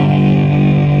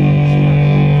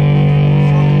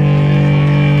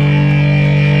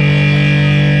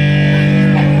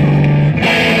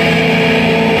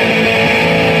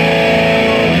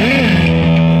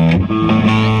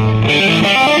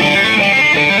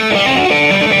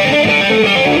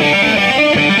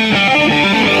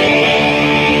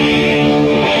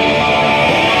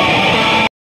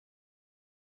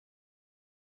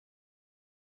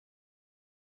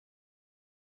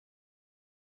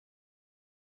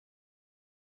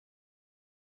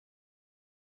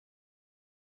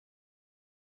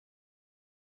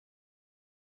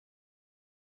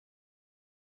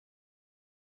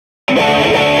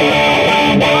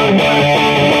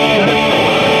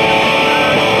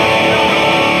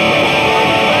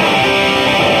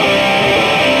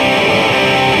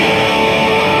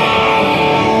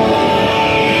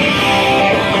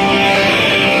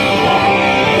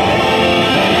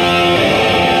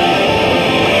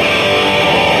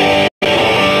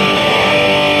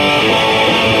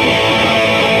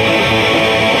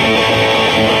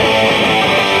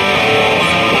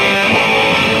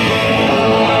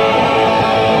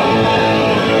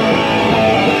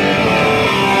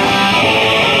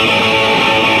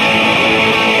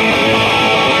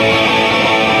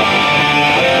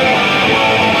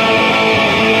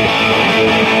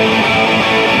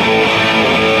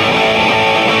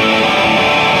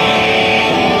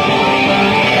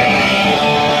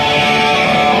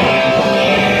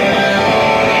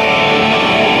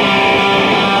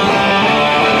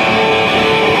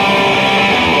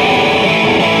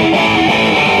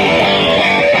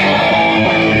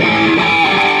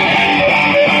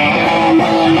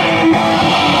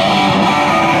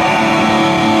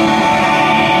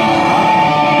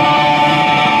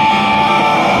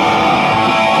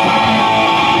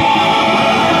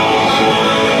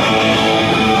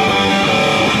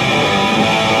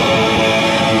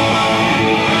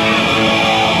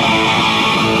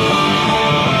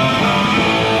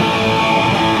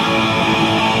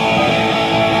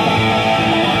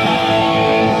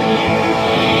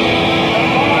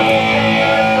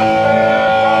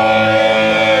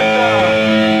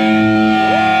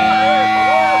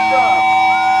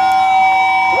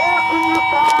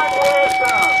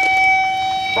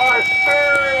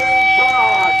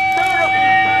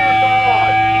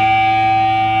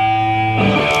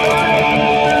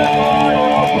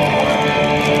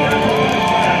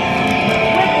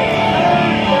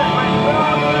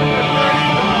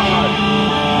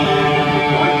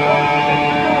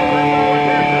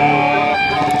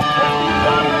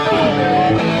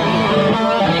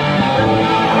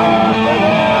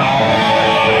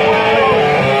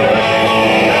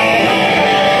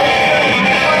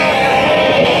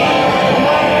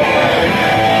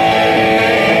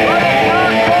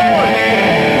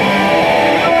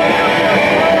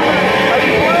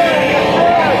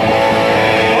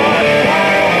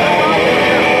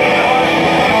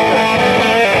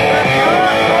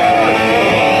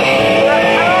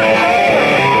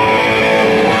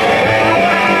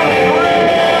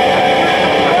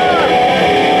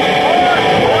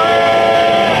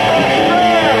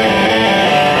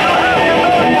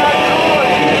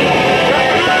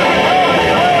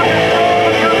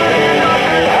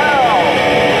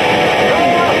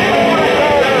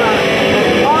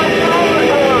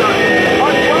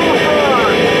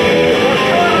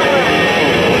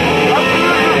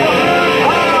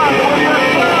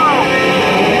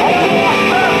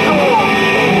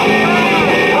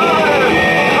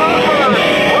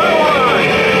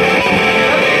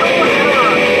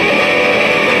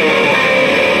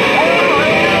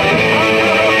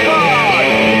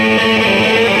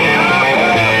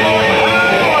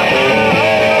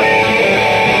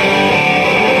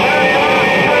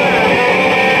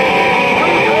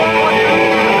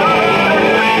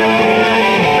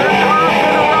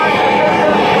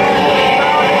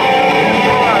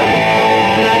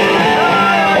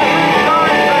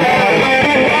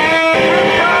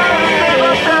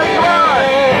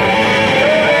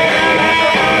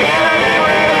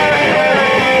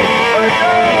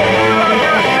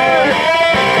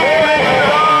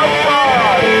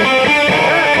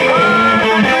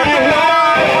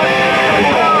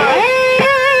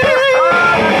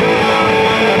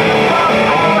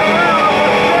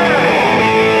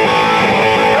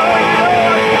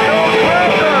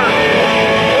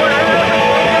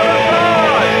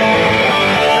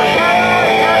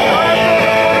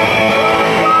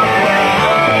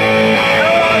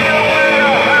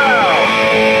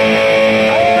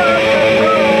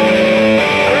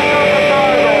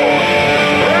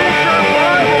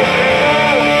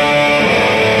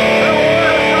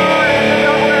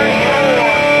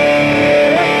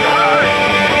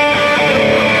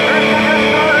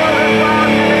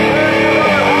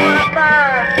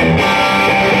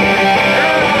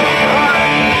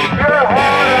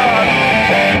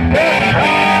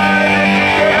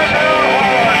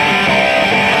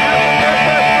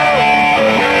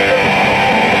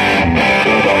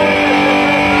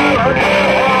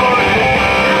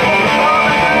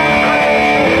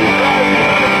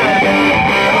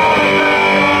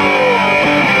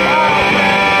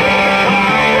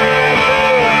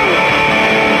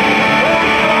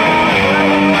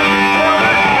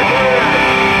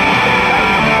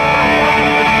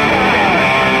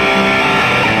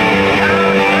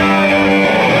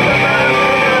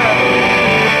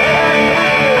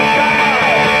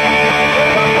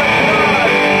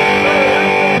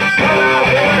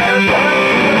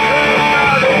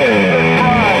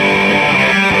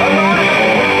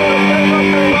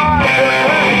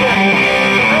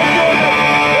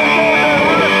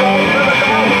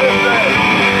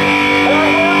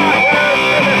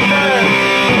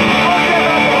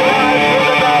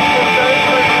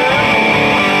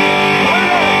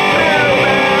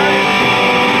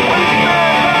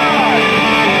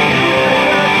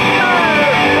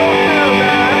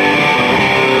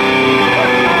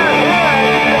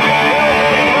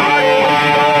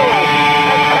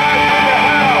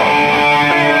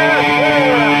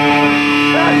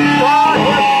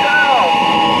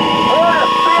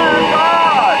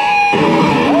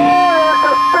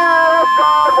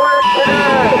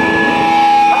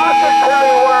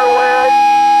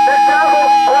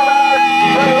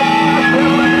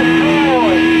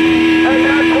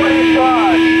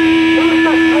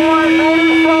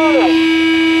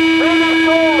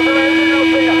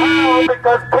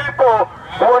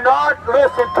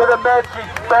 listen to the message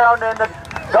found in the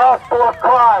gospel of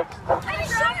Christ.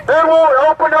 They won't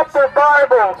open up their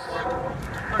Bibles.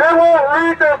 They won't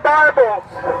read their Bibles.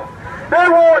 They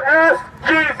won't ask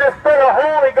Jesus for the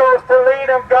Holy Ghost to lead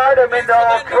them, guide them into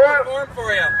all truth.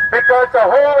 Because the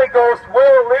Holy Ghost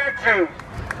will lead you.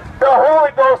 The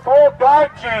Holy Ghost will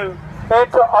guide you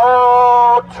into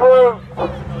all truth.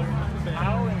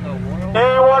 Do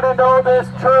you want to know this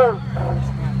truth?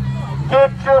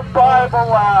 Get your Bible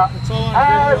out.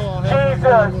 Ask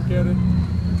Jesus.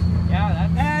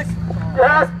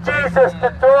 Ask Jesus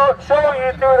to show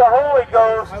you through the Holy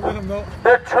Ghost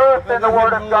the truth in the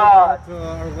Word of God.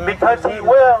 Because He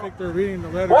will.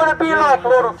 We're to be like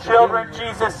little children,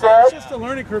 Jesus said. It's just a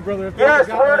learning curve, brother. Yes,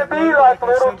 we're to be like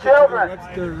little children.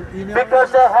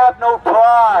 Because they have no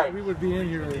pride. We would be in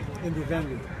here in the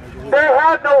venue. They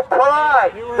have no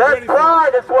pride. Their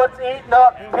pride is what's eating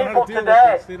up people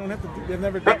today.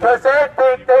 Because they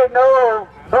think they know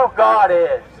who God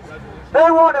is. They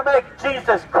want to make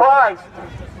Jesus Christ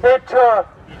into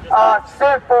a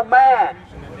sinful man.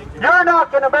 You're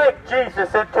not going to make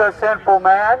Jesus into a sinful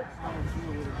man.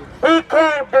 He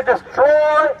came to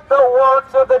destroy the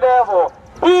works of the devil.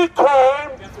 He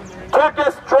came to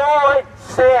destroy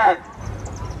sin.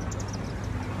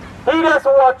 He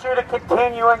doesn't want you to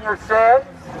continue in your sins.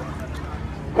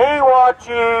 He wants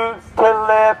you to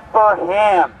live for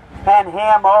Him and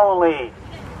Him only.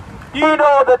 You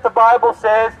know that the Bible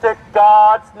says that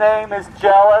God's name is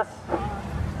jealous.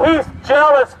 He's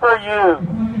jealous for you.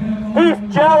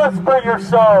 He's jealous for your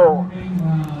soul.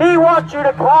 He wants you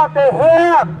to come to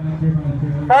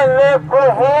Him and live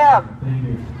for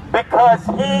Him because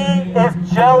He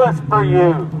is jealous for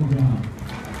you.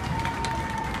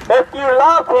 If you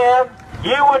love Him,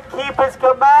 you would keep His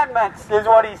commandments, is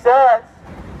what He says.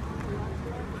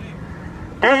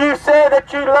 Do you say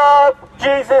that you love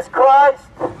Jesus Christ?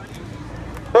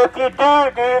 If you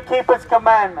do you keep His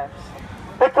commandments?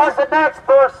 Because the next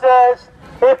verse says,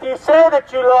 if you say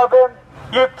that you love Him,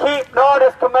 you keep not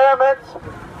His commandments,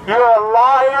 you're a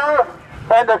liar,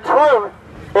 and the truth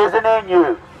isn't in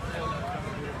you.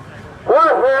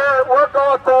 We're here, we're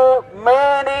going through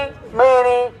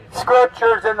many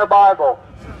scriptures in the Bible.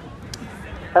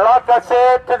 And like I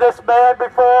said to this man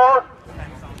before,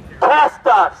 test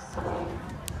us.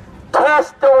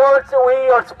 Test the words that we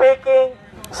are speaking.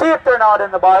 See if they're not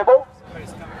in the Bible.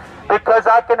 Because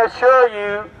I can assure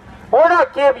you, we're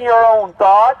not giving your own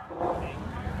thought.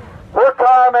 We're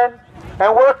coming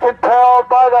and we're compelled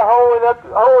by the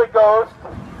Holy Ghost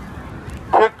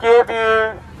to give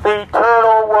you the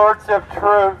eternal words of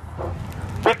truth.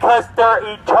 Because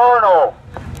they're eternal.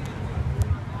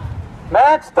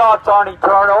 Man's thoughts aren't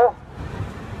eternal,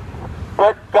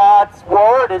 but God's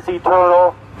Word is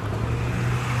eternal.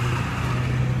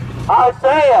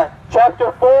 Isaiah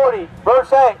chapter 40,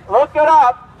 verse 8. Look it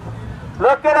up.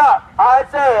 Look it up.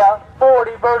 Isaiah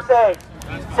 40, verse 8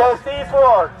 says these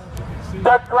words.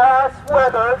 The grass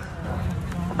withers,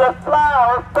 the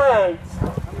flower fades,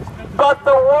 but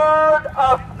the Word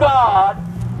of God,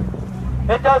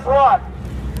 it does what?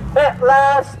 It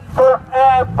lasts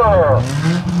forever.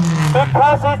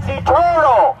 Because it's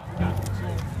eternal.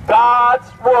 God's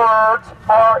words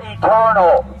are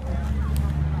eternal.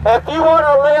 If you want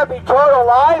to live eternal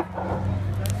life,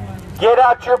 get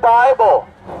out your Bible.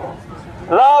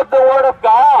 Love the Word of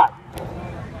God.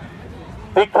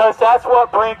 Because that's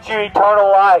what brings you eternal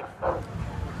life.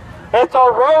 It's a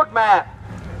roadmap.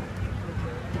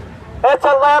 It's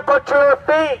a lamp unto your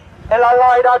feet and a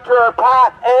light unto your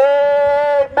path.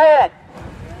 Amen.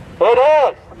 It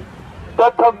is. The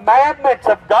commandments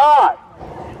of God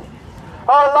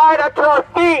are a light unto our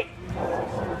feet.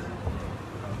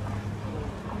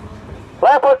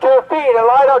 Lamp unto your feet, a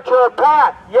light unto your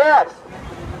path. Yes.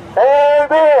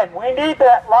 Amen. We need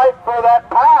that light for that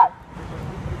path.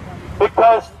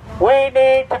 Because we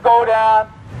need to go down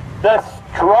the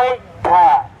straight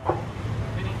path.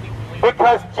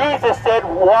 Because Jesus said,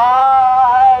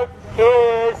 wide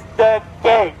is the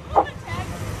gate.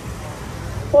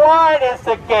 Wide is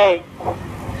the gate.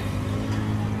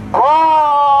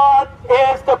 Broad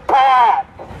is the path.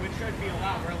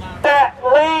 That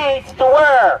leads to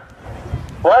where?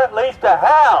 Well, it leads to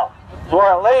hell. Is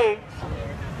where it leads.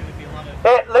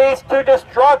 It leads to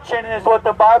destruction, is what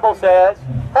the Bible says.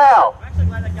 Hell.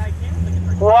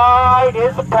 Wide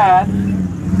is the path.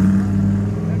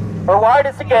 Or wide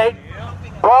is the gate.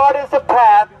 Broad is the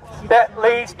path that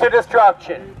leads to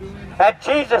destruction. And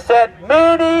Jesus said,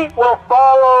 many will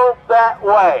follow that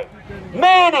way.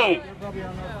 Many.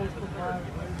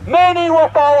 Many will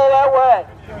follow that way.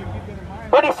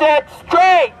 But He said,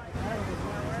 straight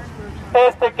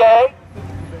is the gate,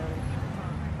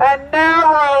 and narrow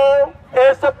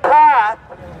is a path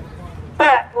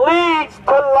that leads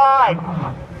to life.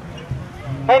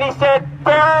 And he said,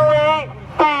 very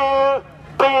few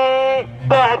be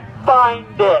that find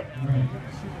it.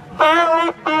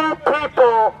 Very few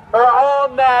people are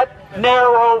on that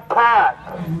narrow path.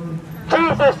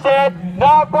 Jesus said,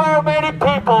 not very many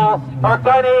people are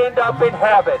going to end up in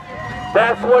heaven.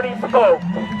 That's what he spoke.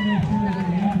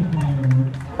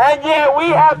 And yet we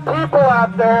have people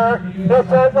out there that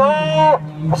says, oh,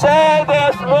 say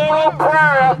this little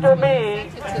prayer after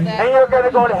me, and you're going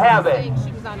to go to heaven.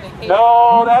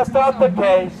 No, that's not the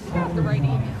case.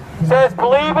 It says,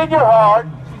 believe in your heart,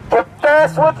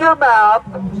 confess with your mouth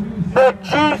that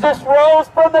Jesus rose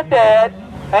from the dead,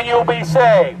 and you'll be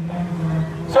saved.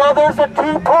 So there's a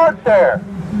two-part there.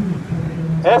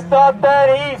 It's not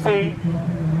that easy.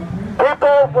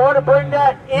 People want to bring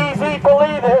that easy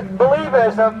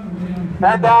believism,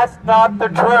 and that's not the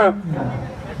truth.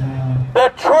 The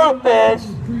truth is,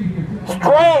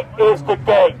 straight is the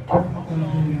gate,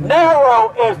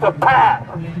 narrow is the path,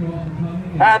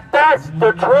 and that's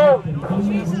the truth.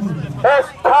 It's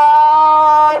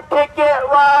time to get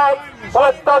right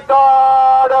with the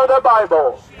God of the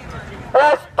Bible.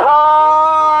 It's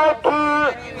time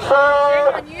to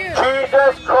serve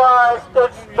Jesus Christ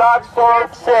and not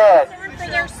serve sin.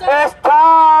 It's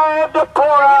time to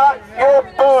pour out your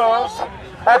booze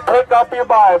and pick up your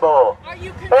Bible.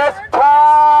 It's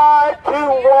time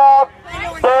to walk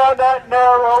down that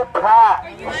narrow path.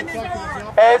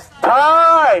 It's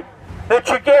time that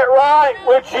you get right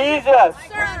with Jesus.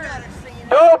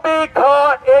 Don't be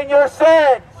caught in your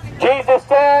sins. Jesus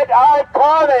said, I'm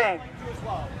coming.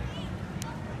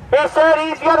 He said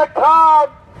he's going to come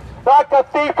like a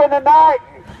thief in the night.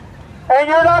 And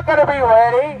you're not going to be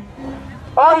ready.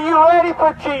 Are you ready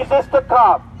for Jesus to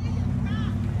come?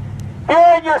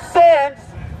 You're in your sins.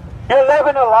 You're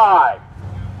living a lie.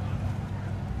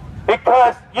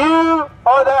 Because you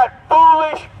are that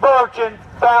foolish virgin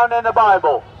found in the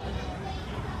Bible.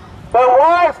 The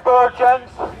wise virgins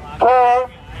came.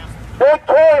 They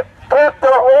kept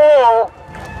their oil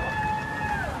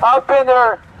up in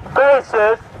their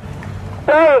faces.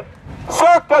 They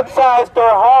circumcised their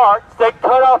hearts. They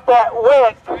cut off that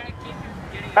wick.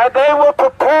 And they were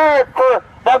prepared for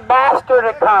the Master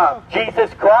to come,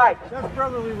 Jesus Christ. That's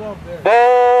brotherly love there.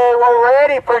 They were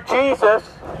ready for Jesus.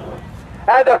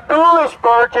 And the foolish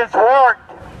virgins weren't.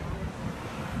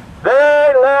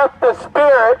 They left the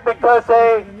Spirit because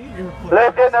they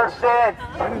lived in their sins.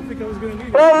 I didn't think I was going to need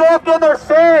it. They lived in their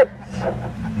sins.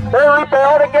 They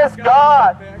rebelled against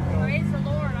God.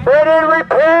 They didn't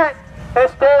repent and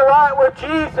stay right with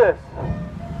Jesus.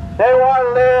 They want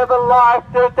to live a life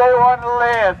that they want to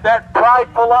live, that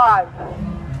prideful life.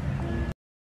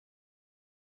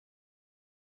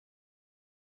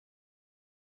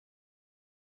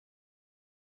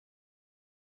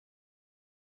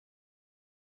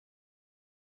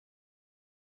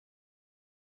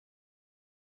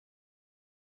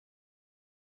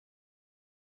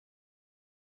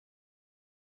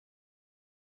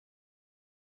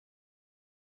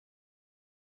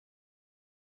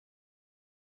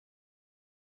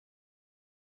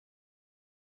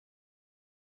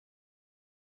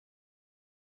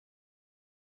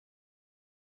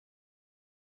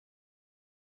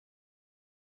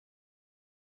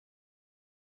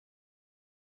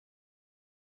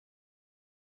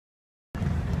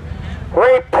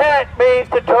 Repent means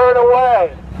to turn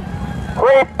away.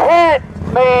 Repent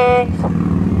means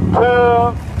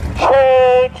to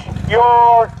change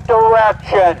your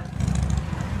direction.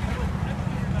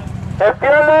 If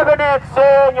you're living in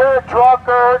sin, you're a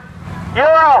drunkard, you're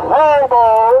a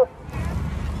homo,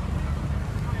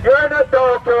 you're an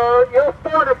adulterer, you're a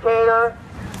fornicator,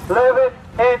 living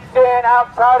in sin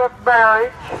outside of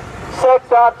marriage,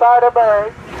 sex outside of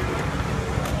marriage,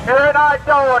 you're an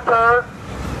idolater,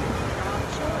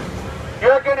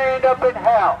 you're going to end up in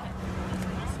hell.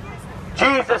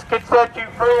 Jesus can set you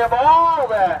free of all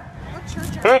that.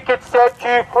 He can set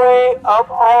you free of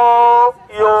all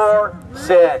your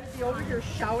sins.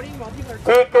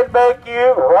 He can make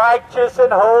you righteous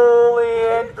and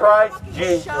holy in Christ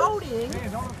Jesus.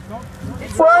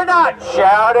 We're not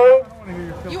shouting.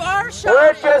 You are shouting.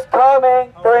 We're just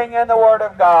coming, bringing the Word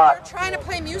of God. You're trying to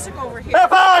play music over here.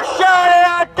 If I was shouting,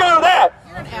 I'd do that.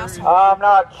 You're an asshole. I'm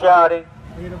not shouting.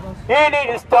 You need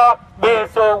to stop being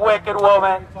so wicked,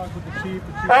 woman,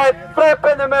 and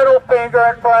flipping the middle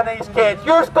finger in front of these kids.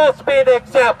 You're supposed to be the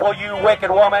example, you wicked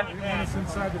woman.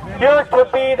 You're to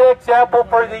be the example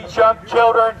for these young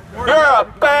children. You're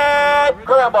a bad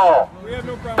grandma,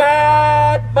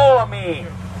 bad mommy,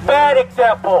 bad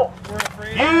example.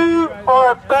 You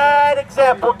are a bad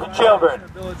example to children.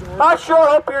 I sure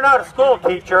hope you're not a school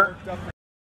teacher.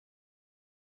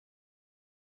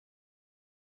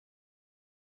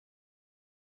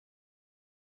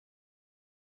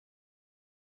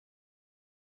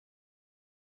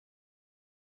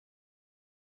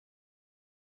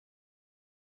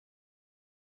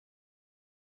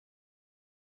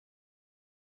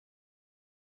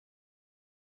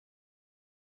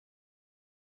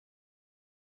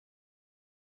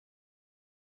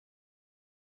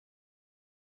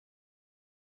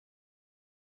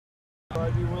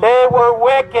 They were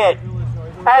wicked,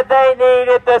 and they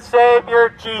needed the Savior,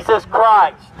 Jesus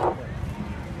Christ.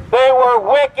 They were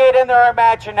wicked in their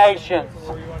imaginations.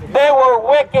 They were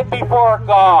wicked before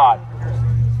God.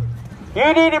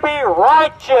 You need to be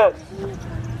righteous.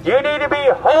 You need to be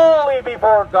holy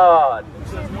before God.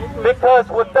 Because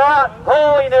without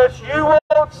holiness, you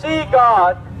won't see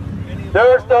God.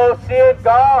 There's no seeing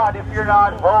God if you're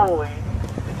not holy.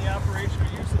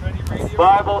 The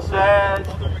Bible says,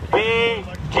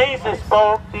 Jesus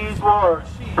spoke these words,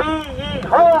 be ye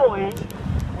holy.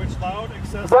 Is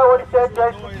that what he said,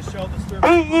 Jason?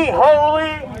 Be ye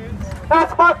holy.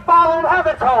 That's my Father in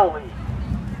heaven's holy.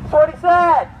 That's what he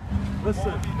said.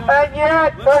 And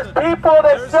yet, there's people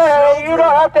that say you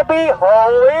don't have to be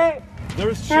holy.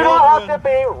 You don't have to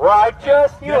be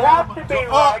righteous. You have to be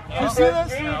righteous in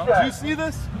Jesus. Do you see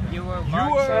this? You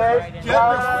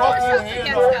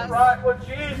Get right with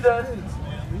Jesus.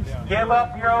 Give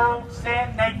up your old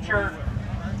sin nature.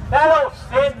 That old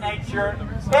sin nature,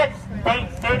 it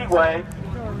stinks anyway.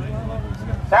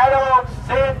 That old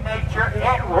sin nature,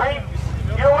 it reeks.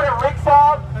 You know what it reeks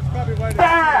of?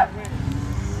 Death.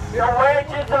 The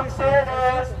wages of sin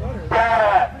is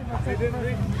death.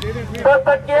 The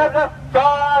forgiveness of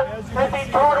God is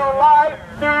eternal life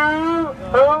through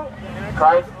who?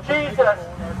 Christ Jesus.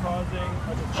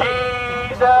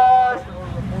 Jesus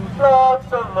loves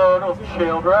the little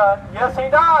children. Yes, he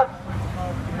does.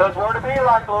 Because we're to be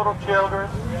like little children.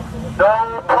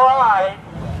 No pride.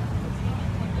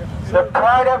 The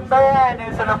pride of man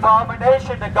is an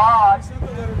abomination to God.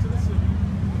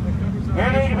 You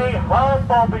need to be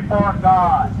humble before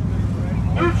God.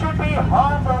 You should be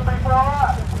humble before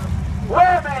us.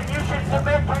 Women, you should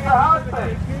submit to your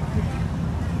husband.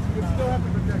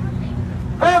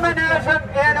 Feminism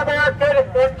in America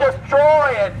is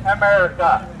destroying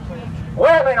America.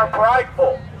 Women are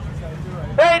prideful.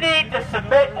 They need to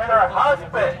submit to their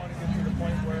husband.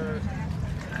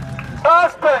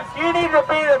 Husbands, you need to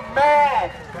be the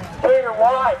man to your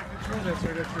wife.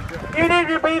 You need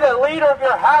to be the leader of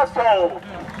your household.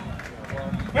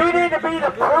 You need to be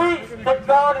the priest that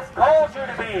God has called you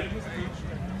to be.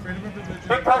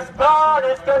 Because God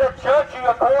is going to judge you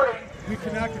according. We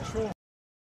cannot control.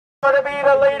 You're going to be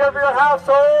the leader of your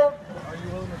household.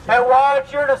 And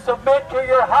wives, you're to submit to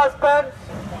your husbands.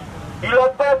 You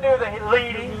let them do the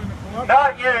leading,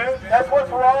 not you. That's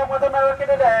what's wrong with America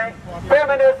today.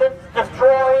 Feminism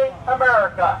destroying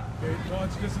America. Well,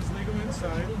 it's just as legal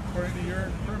inside, according to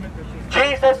your permit.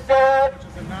 Jesus said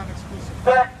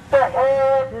that the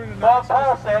head, well,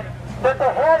 Paul said, that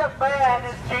the head of man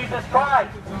is Jesus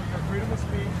Christ.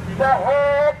 The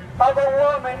head of a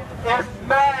woman is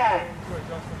man.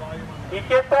 You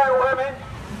get that, women?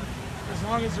 As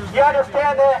long as there's you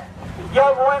understand that,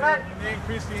 young women? They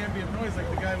increase the ambient noise like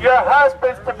the guy. Your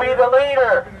husband's to be the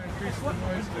leader.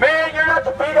 Man, you're not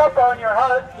to beat up on your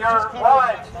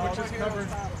wives. Which is covered.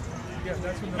 Yeah,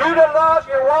 that's what you to love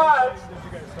your wives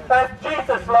as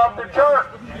Jesus loved the church.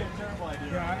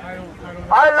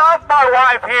 I love my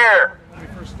wife here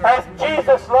as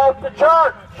Jesus loved the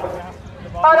church.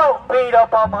 I don't beat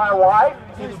up on my wife.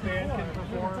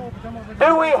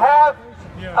 Do we have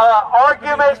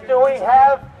arguments? Do we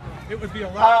have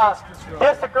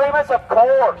disagreements? Of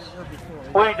course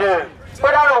we do.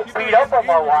 But I don't beat up on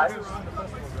my wife.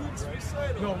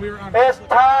 It's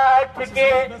time to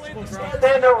get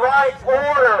in the right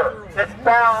order that's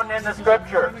found in the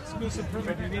Scripture.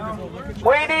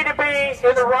 We need to be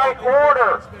in the right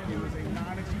order.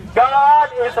 God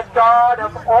is a God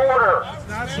of order,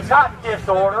 not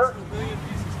disorder.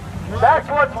 That's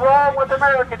what's wrong with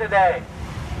America today.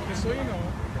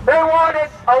 They wanted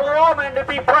a woman to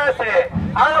be president.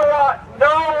 I don't want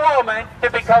no woman to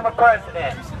become a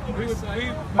president.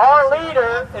 Our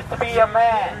leader is to be a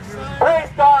man. Praise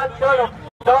God,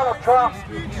 Donald Trump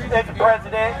is the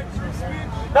president,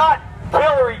 not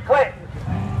Hillary Clinton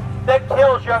that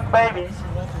kills young babies.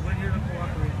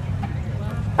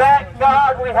 Thank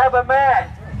God we have a man.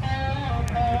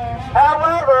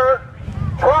 However,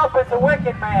 Trump is a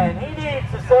wicked man. He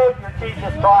needs the Savior,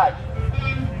 Jesus Christ.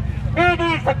 He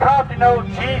needs to come to know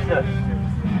Jesus.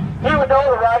 He would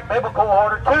know the right biblical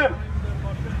order too.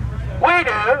 We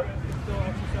do.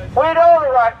 We know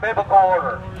the right biblical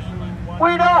order.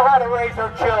 We know how to raise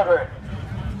our children.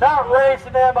 Not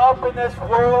raising them up in this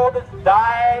world that's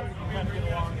dying.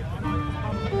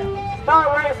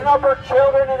 Not raising up our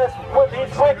children in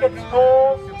these wicked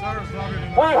schools.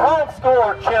 We homeschool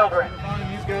our children.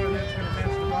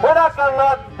 We're not going to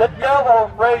let the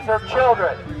devil raise our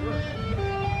children.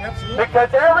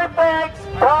 Because everything's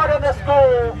taught in the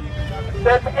school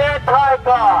that's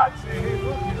anti-God.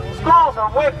 Schools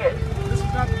are wicked.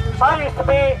 I used to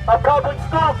be a public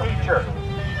school teacher.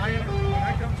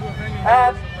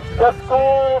 And the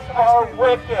schools are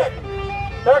wicked.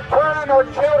 They're turning our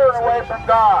children away from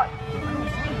God.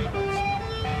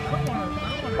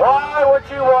 Why would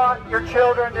you want your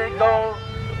children to go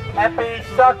and be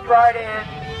sucked right in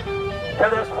to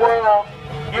this world?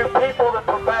 You people that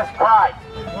profess Christ.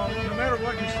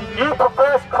 You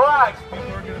profess Christ.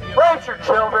 Raise your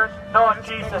children knowing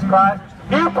Jesus Christ.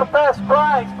 You profess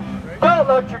Christ. Don't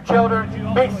let your children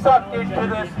be sucked into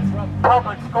this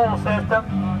public school system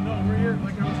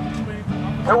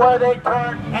to where they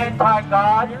turn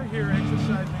anti-God. We're here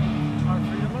exercising our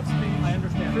freedom of speech, I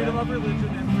understand, freedom of religion,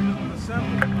 and freedom of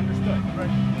assembly. Understood,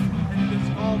 right? And it's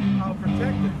all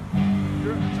protected.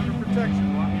 It's under protection.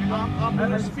 I'm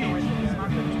under speech. It's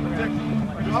not under protection.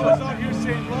 If I was out here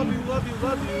saying, love you, love you,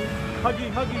 love you, huggy,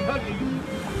 huggy, huggy,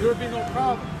 there would be no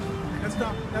problem. That's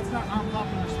not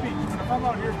unpopular speech. But if I'm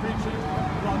out here preaching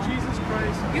about Jesus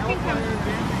Christ and hellfire and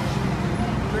damnation,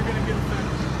 they're going to get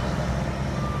offended.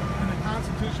 And the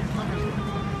Constitution covers it.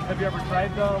 Have you ever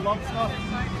tried the love stuff?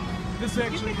 This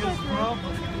actually is, well,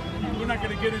 we're not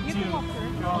going to get into how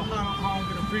I'm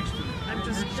going to preach to them. I'm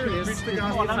just curious, do you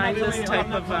find this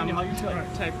type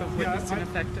of witnessing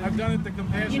effective? I've done it the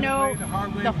compassionate You know, way, the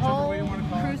hard way, the whichever whole way you want to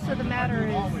call it. cruce of the matter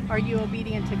is, are you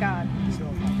obedient to God?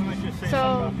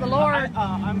 So the Lord,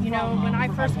 you know, when I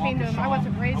first came to Him, I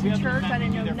wasn't raised in church. I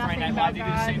didn't know nothing about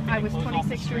God. I was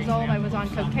 26 years old. I was on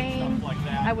cocaine.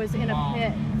 I was in a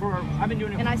pit.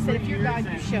 And I said, if you're God,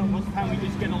 you show me.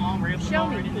 Show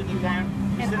me.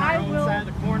 And I will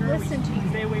listen to you.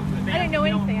 I didn't know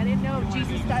anything. I didn't know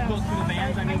Jesus died on the cross.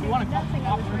 I knew nothing.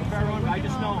 I was raised in I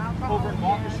just know over in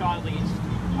Waukesha at least.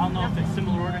 I don't know if it's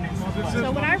similar ordinances. So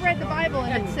when I read the Bible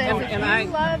and it says, if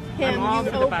you love Him,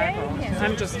 you obey Him.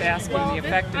 I'm just asking the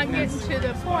effectiveness. I'm getting to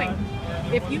the point.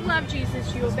 If you love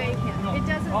Jesus, you obey Him. It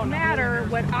doesn't matter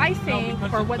what I think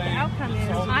or what the outcome is.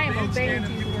 I am obeying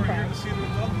Jesus Christ.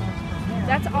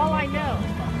 That's all I know.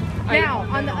 Now,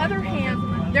 on the other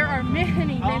hand, there are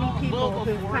many, many people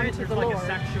who come to the Lord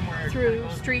through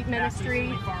street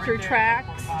ministry, through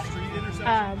tracts.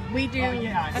 We do.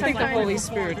 I think the Holy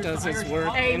Spirit does His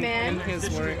work in His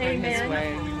work, in His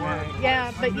way.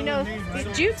 Yeah, but you know,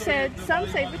 Jude said, some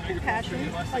say with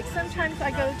compassion. Like sometimes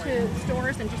I go to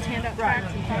stores and just hand out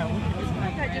tracts and talk to people.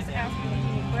 Sometimes I just ask them if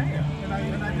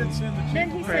they need prayer. Then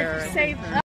he said, save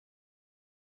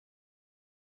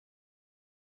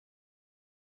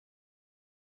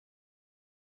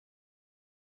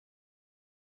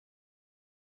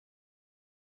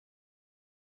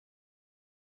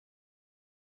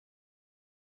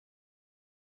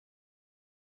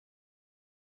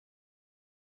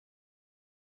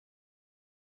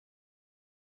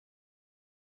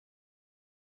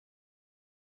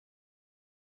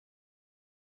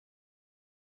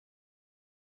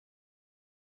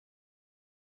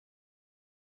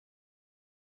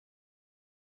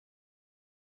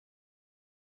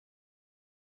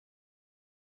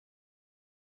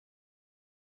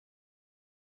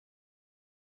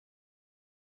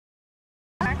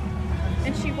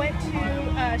And she went to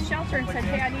a shelter and said,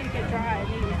 hey, I need to get dry, I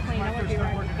need to get clean, I want to be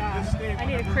right with God. I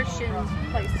need a Christian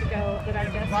place to go that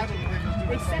I'm destitute.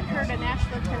 They sent her to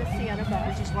Nashville, Tennessee on a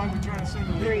bus.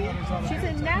 She's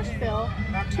in Nashville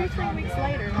 2-3 weeks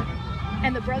later,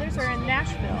 and the brothers are in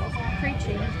Nashville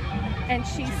preaching, and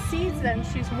she sees them,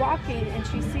 she's walking, and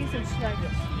she sees them, she's like,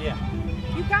 yeah,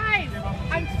 you guys,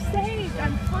 I'm saved,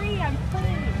 I'm free, I'm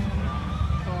clean.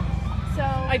 So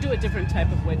I do a different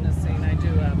type of witnessing. I do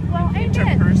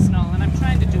interpersonal, and I'm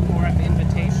trying to do more of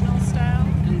invitational style.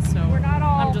 And so we're not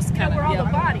all. I'm just kind of we're all the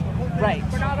body. Right.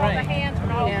 We're not all the hands. We're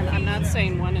not all the feet. And I'm not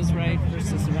saying one is right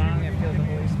versus wrong. I feel the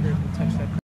Holy Spirit will touch that.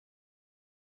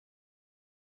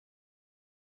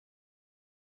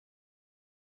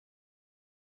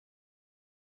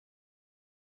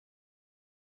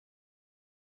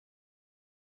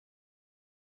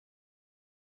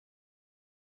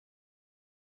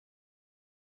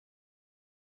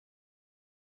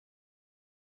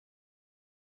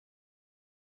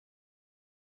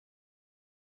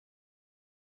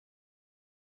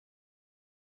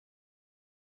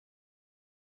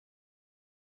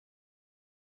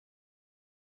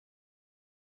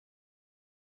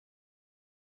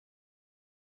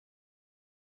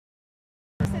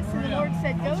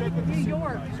 said, go to New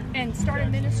York and start a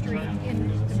ministry in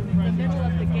the middle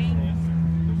of the gangs.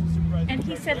 And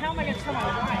he said, how am I going to tell my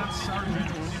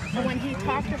wife? And when he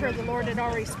talked to her, the Lord had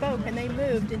already spoke, and they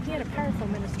moved, and he had a powerful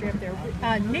ministry up there.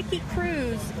 Nikki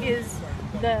Cruz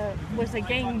was a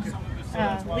gang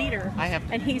leader,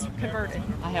 and he's converted.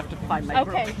 I have to find my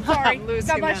group. Okay, sorry.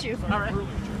 God bless you. All right.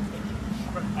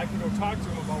 I can go talk to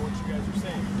him about what you guys are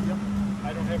saying. Yep.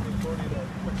 I don't have the authority to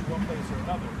put you one place or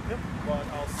another. Yep. But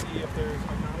I'll see if there's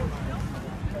a compromise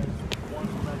one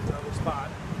from the other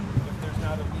spot. If there's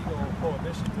not a legal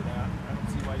prohibition to that, I don't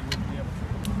see why you wouldn't be able to.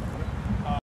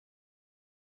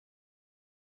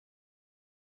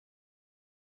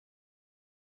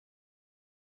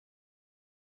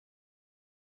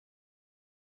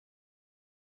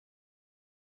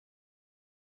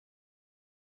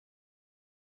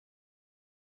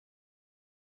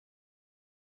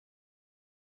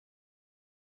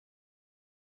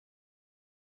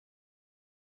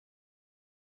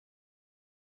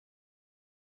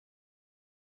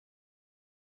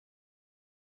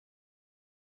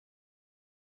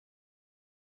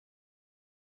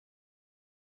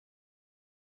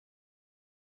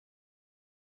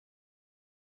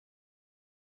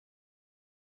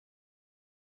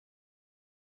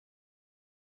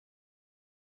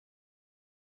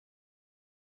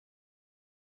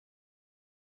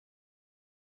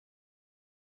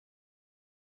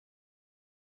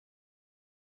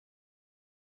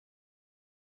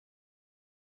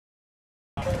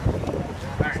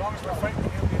 As long as we're fighting the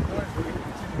Indian noise, we can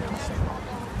continue to sing.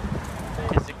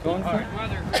 Is it going for it?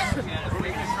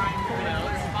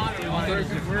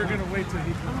 We're going to wait till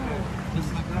he comes in.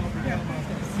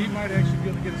 He might actually be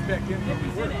able to get us back in if we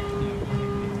work.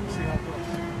 See how it goes.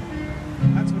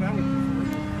 That's what I would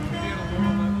prefer.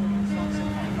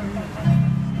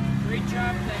 Reach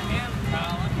up to him,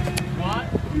 Colin. What?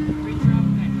 Reach up to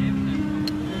him.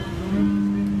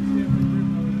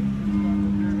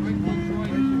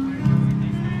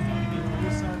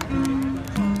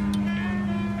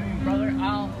 Brother,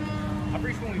 I'll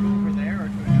preach when we go over there or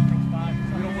to a different spot.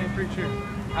 You don't want to preach here?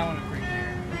 I want to preach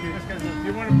here. Okay.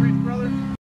 You want to preach, brother?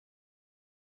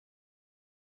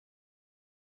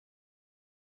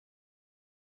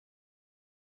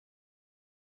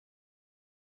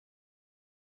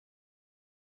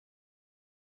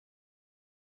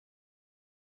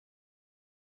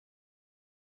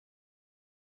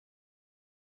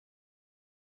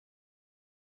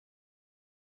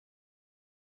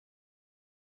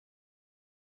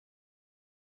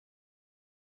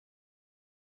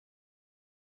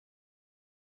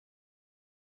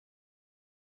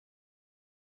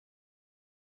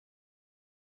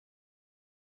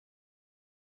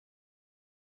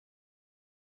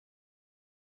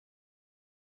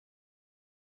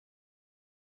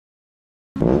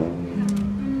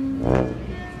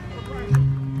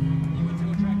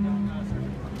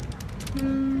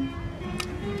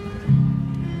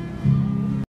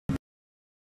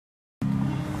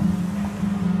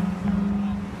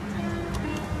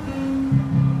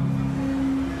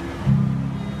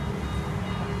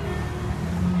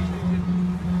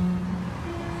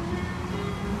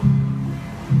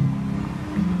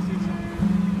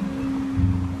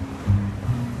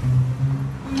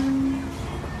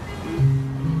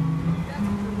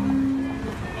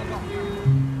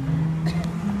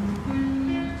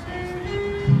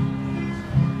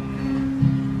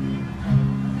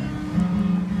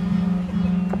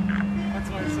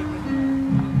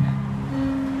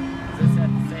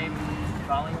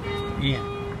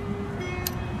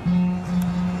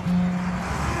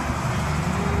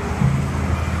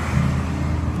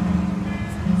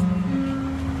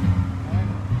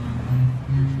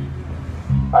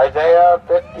 Isaiah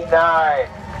 59,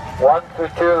 1 through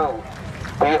 2.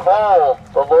 Behold,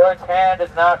 the Lord's hand is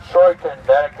not shortened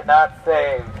that it cannot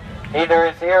save,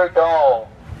 neither his ear dull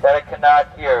that it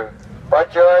cannot hear.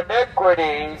 But your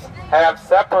iniquities have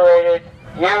separated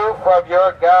you from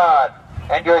your God,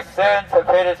 and your sins have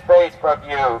hid his face from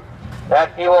you,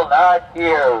 that he will not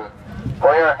hear.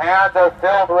 For your hands are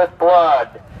filled with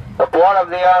blood, the blood of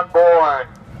the unborn.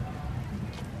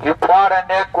 You plot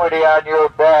iniquity on your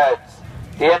beds,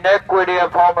 the iniquity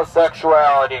of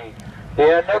homosexuality,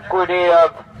 the iniquity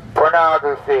of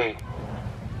pornography.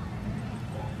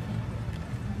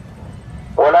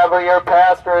 Whatever your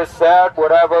pastor has said,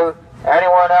 whatever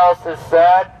anyone else has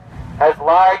said, has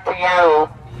lied to you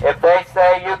if they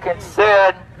say you can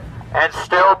sin and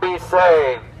still be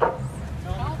saved.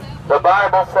 The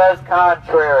Bible says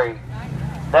contrary,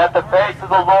 that the face of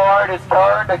the Lord is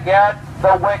turned against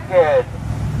the wicked,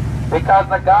 because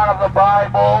the God of the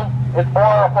Bible is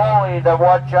more holy than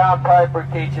what John Piper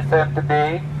teaches him to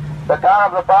be. The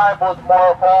God of the Bible is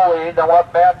more holy than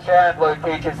what Matt Chandler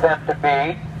teaches him to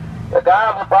be. The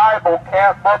God of the Bible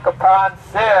can't look upon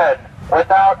sin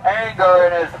without anger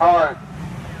in his heart,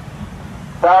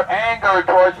 without anger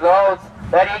towards those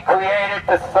that he created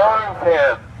to serve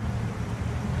him.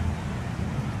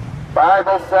 The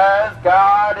Bible says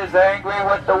God is angry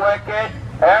with the wicked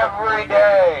every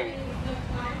day.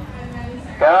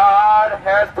 God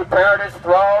has prepared his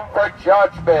throne for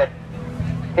judgment.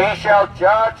 He shall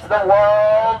judge the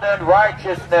world in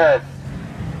righteousness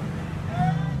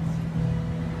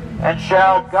and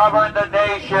shall govern the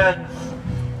nations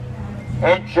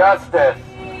in justice.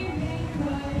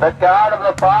 The God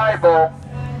of the Bible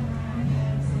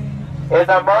is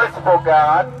a merciful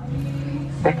God,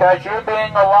 because you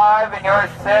being alive in your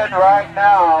sin right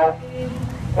now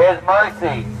is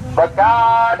mercy. But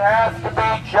God has to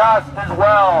be just as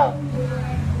well.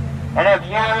 And if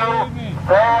you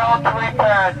fail to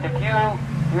repent, if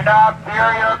you do not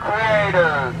fear your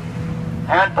Creator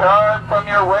and turn from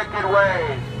your wicked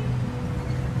ways,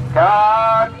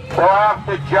 God will have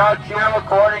to judge you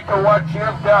according to what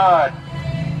you've done.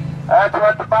 That's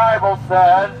what the Bible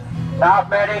says. Not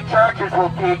many churches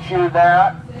will teach you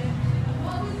that.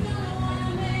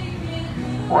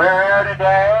 We're here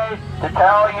today to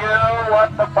tell you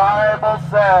what the Bible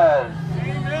says.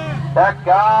 Amen. That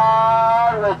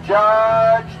God will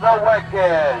judge the wicked.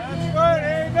 That's right,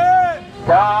 amen.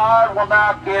 God will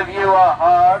not give you a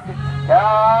hug.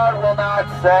 God will not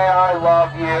say, I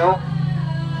love you.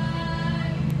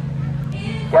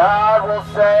 God will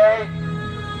say,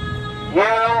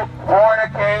 you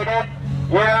fornicated,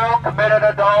 you committed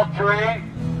adultery,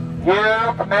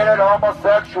 you committed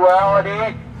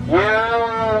homosexuality, you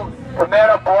commit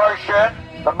abortion,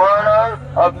 the murder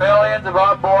of millions of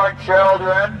unborn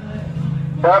children.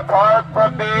 Depart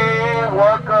from me,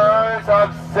 workers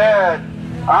of sin.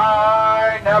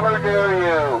 I never knew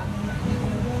you.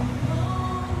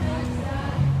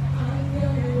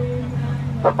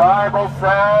 The Bible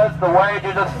says the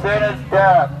wages of sin is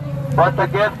death, but the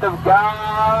gift of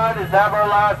God is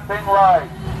everlasting life.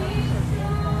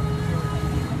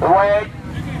 The way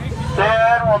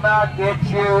sin will not get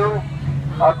you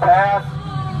a pass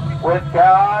with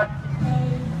God.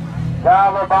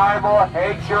 God of the Bible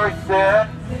hates your sin.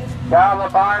 God of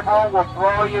the Bible will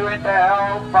throw you into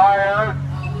hellfire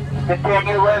to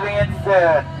continue living in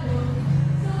sin.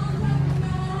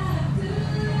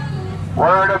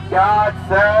 Word of God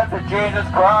says that Jesus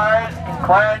Christ can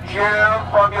cleanse you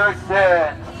from your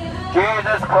sins.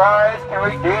 Jesus Christ can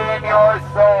redeem your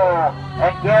soul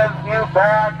and give you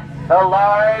back the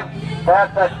life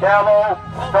that the devil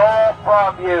stole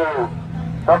from you.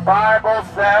 The Bible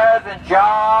says in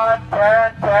John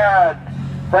 10:10,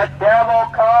 the devil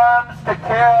comes to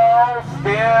kill,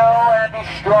 steal, and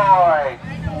destroy.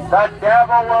 The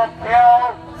devil will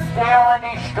kill, steal, and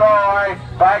destroy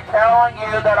by telling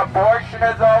you that abortion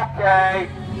is okay,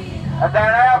 and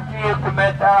then after you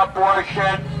commit that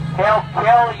abortion, he'll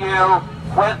kill you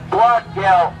with blood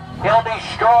guilt. He'll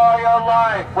destroy your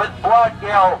life with blood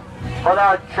guilt for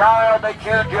that child that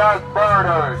you just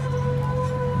murdered.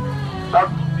 The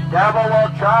devil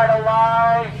will try to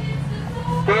lie,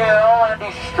 steal, and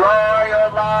destroy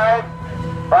your life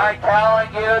by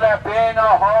telling you that being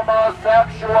a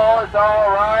homosexual is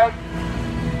alright.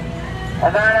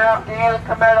 And then after you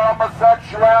commit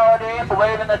homosexuality,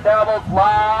 believe in the devil's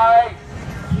lie,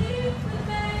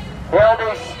 he'll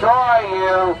destroy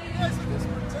you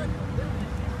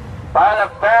by the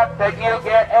fact that you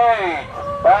get AIDS,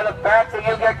 by the fact that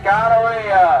you get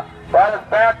gonorrhea, by the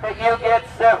fact that you get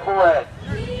syphilis.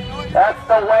 That's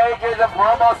the wages of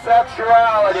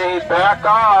homosexuality. Back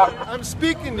off. I'm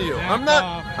speaking to you.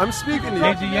 I'm speaking to you.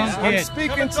 He's a young kid. I'm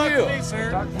speaking to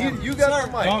you. You got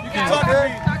the mic. Talk You to can him. talk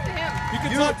to him. You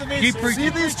can talk to me. Keep sir. preaching. See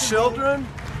these children?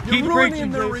 Keep You're ruining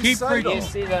preaching. their Keep recital. You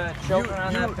see the children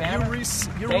on that banner?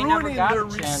 You're They never ruining got their a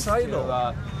chance recital.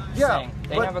 to Yeah, sing.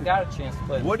 They but never got a chance to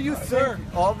play. What do you think?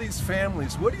 All these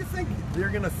families. What do you think they're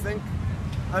gonna think?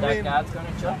 I that mean, God's going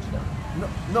to judge them.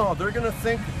 no, they're gonna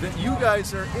think that you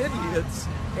guys are idiots.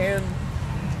 And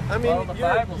I mean, Well, the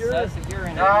Bible says that you're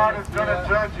an God idiot is going to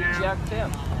judge you. reject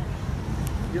Him.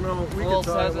 You know, we Paul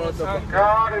can talk says in about his the. heart,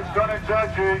 God is going to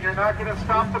judge you. You're not going to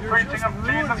stop the preaching of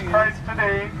Jesus Christ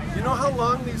today. You know how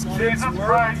long these kids Jesus work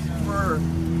Christ for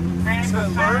being to the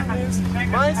learn same this?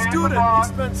 as My Satan student, and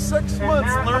he spent 6 and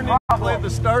months here's the learning to play problem. the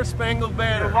Star Spangled You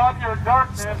Banner. love your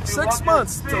darkness. You 6 love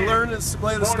months your to sin learn to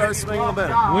play the more Star than you Spangled love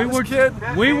Banner.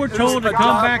 God. We were told to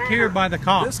come back here by the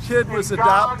cops. This kid was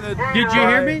adopted. Did you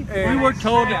hear me? by We were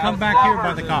told to come back here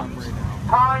by the cops.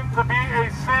 Time to be a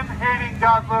sin-hating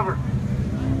God lover.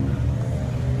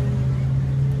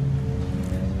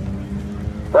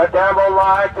 The devil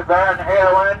lied to Van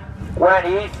Halen when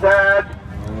he said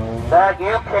that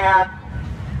you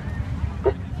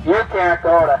can't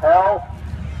go to hell.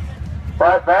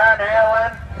 But Van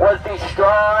Halen was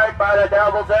destroyed by the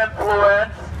devil's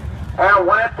influence and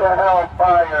went to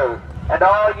hellfire. And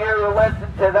all you who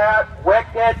listen to that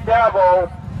wicked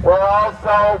devil will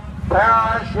also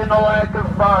perish in the lake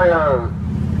of fire.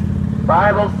 The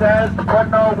Bible says to put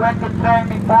no wicked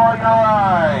thing before your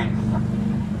eyes,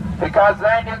 because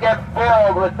then you get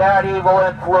filled with that evil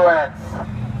influence.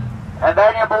 And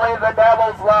then you believe the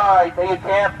devil's lies that you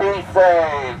can't be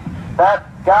saved, that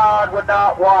God would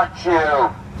not want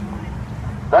you.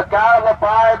 The God of the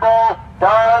Bible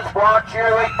does want you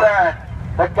to repent.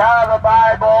 The God of the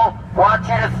Bible wants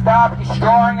you to stop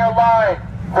destroying your life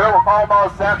through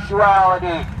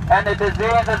homosexuality and the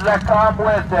diseases that come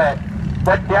with it.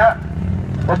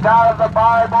 The God of the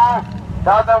Bible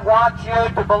doesn't want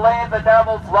you to believe the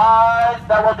devil's lies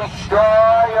that will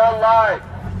destroy your life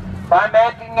by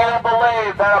making you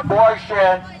believe that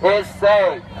abortion is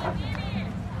safe.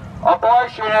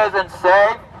 Abortion isn't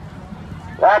safe.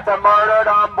 That's a murdered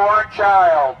unborn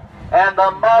child. And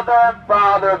the mother and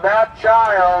father of that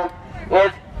child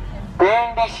is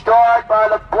being destroyed by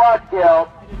the blood guilt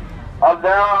of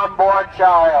their unborn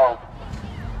child.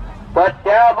 The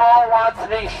devil wants to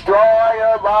destroy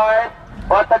your life,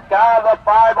 but the God of the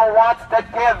Bible wants to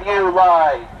give you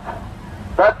life.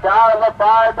 The God of the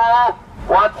Bible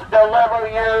wants to deliver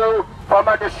you from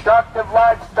a destructive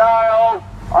lifestyle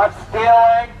of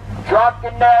stealing,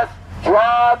 drunkenness,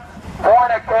 drugs,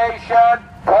 fornication,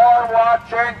 porn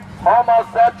watching,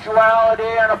 homosexuality,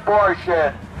 and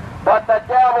abortion. But the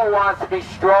devil wants to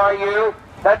destroy you.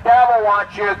 The devil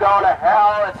wants you to go to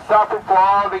hell and suffer for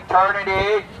all of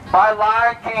eternity by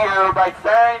lying to you, by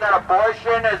saying that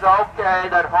abortion is okay,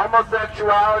 that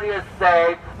homosexuality is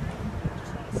safe,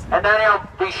 and then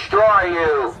he'll destroy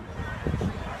you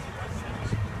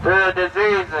through the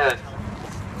diseases.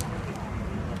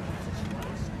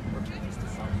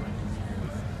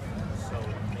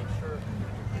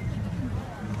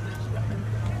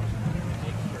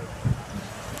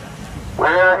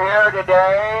 We're here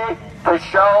today to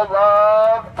show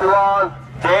love to our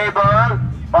neighbor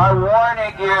by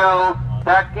warning you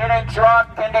that getting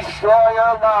drunk can destroy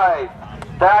your life,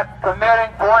 that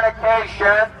committing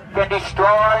fornication can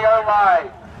destroy your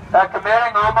life, that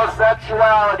committing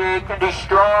homosexuality can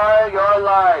destroy your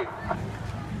life.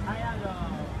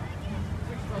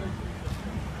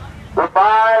 The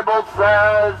Bible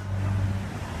says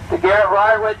to get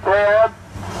right with Him,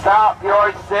 stop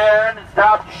your sin, and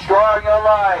stop destroying your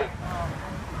life.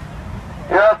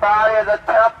 Your body is a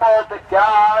temple to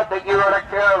God that you are to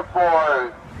care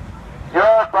for.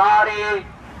 Your body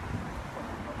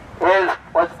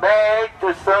was made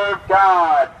to serve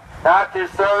God, not to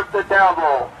serve the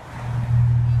devil.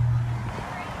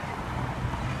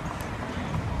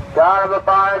 God of the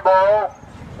Bible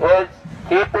is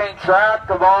keeping track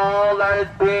of all that is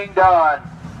being done.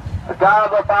 The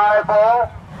God of the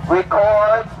Bible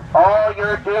records all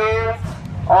your deeds,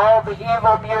 all the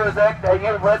evil music that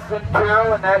you listen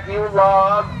to and that you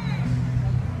love.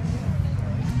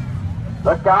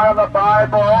 The God of the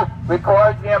Bible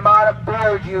records the amount of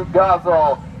beers you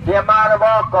guzzle, the amount of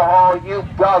alcohol you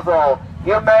guzzle.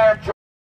 You may enjoy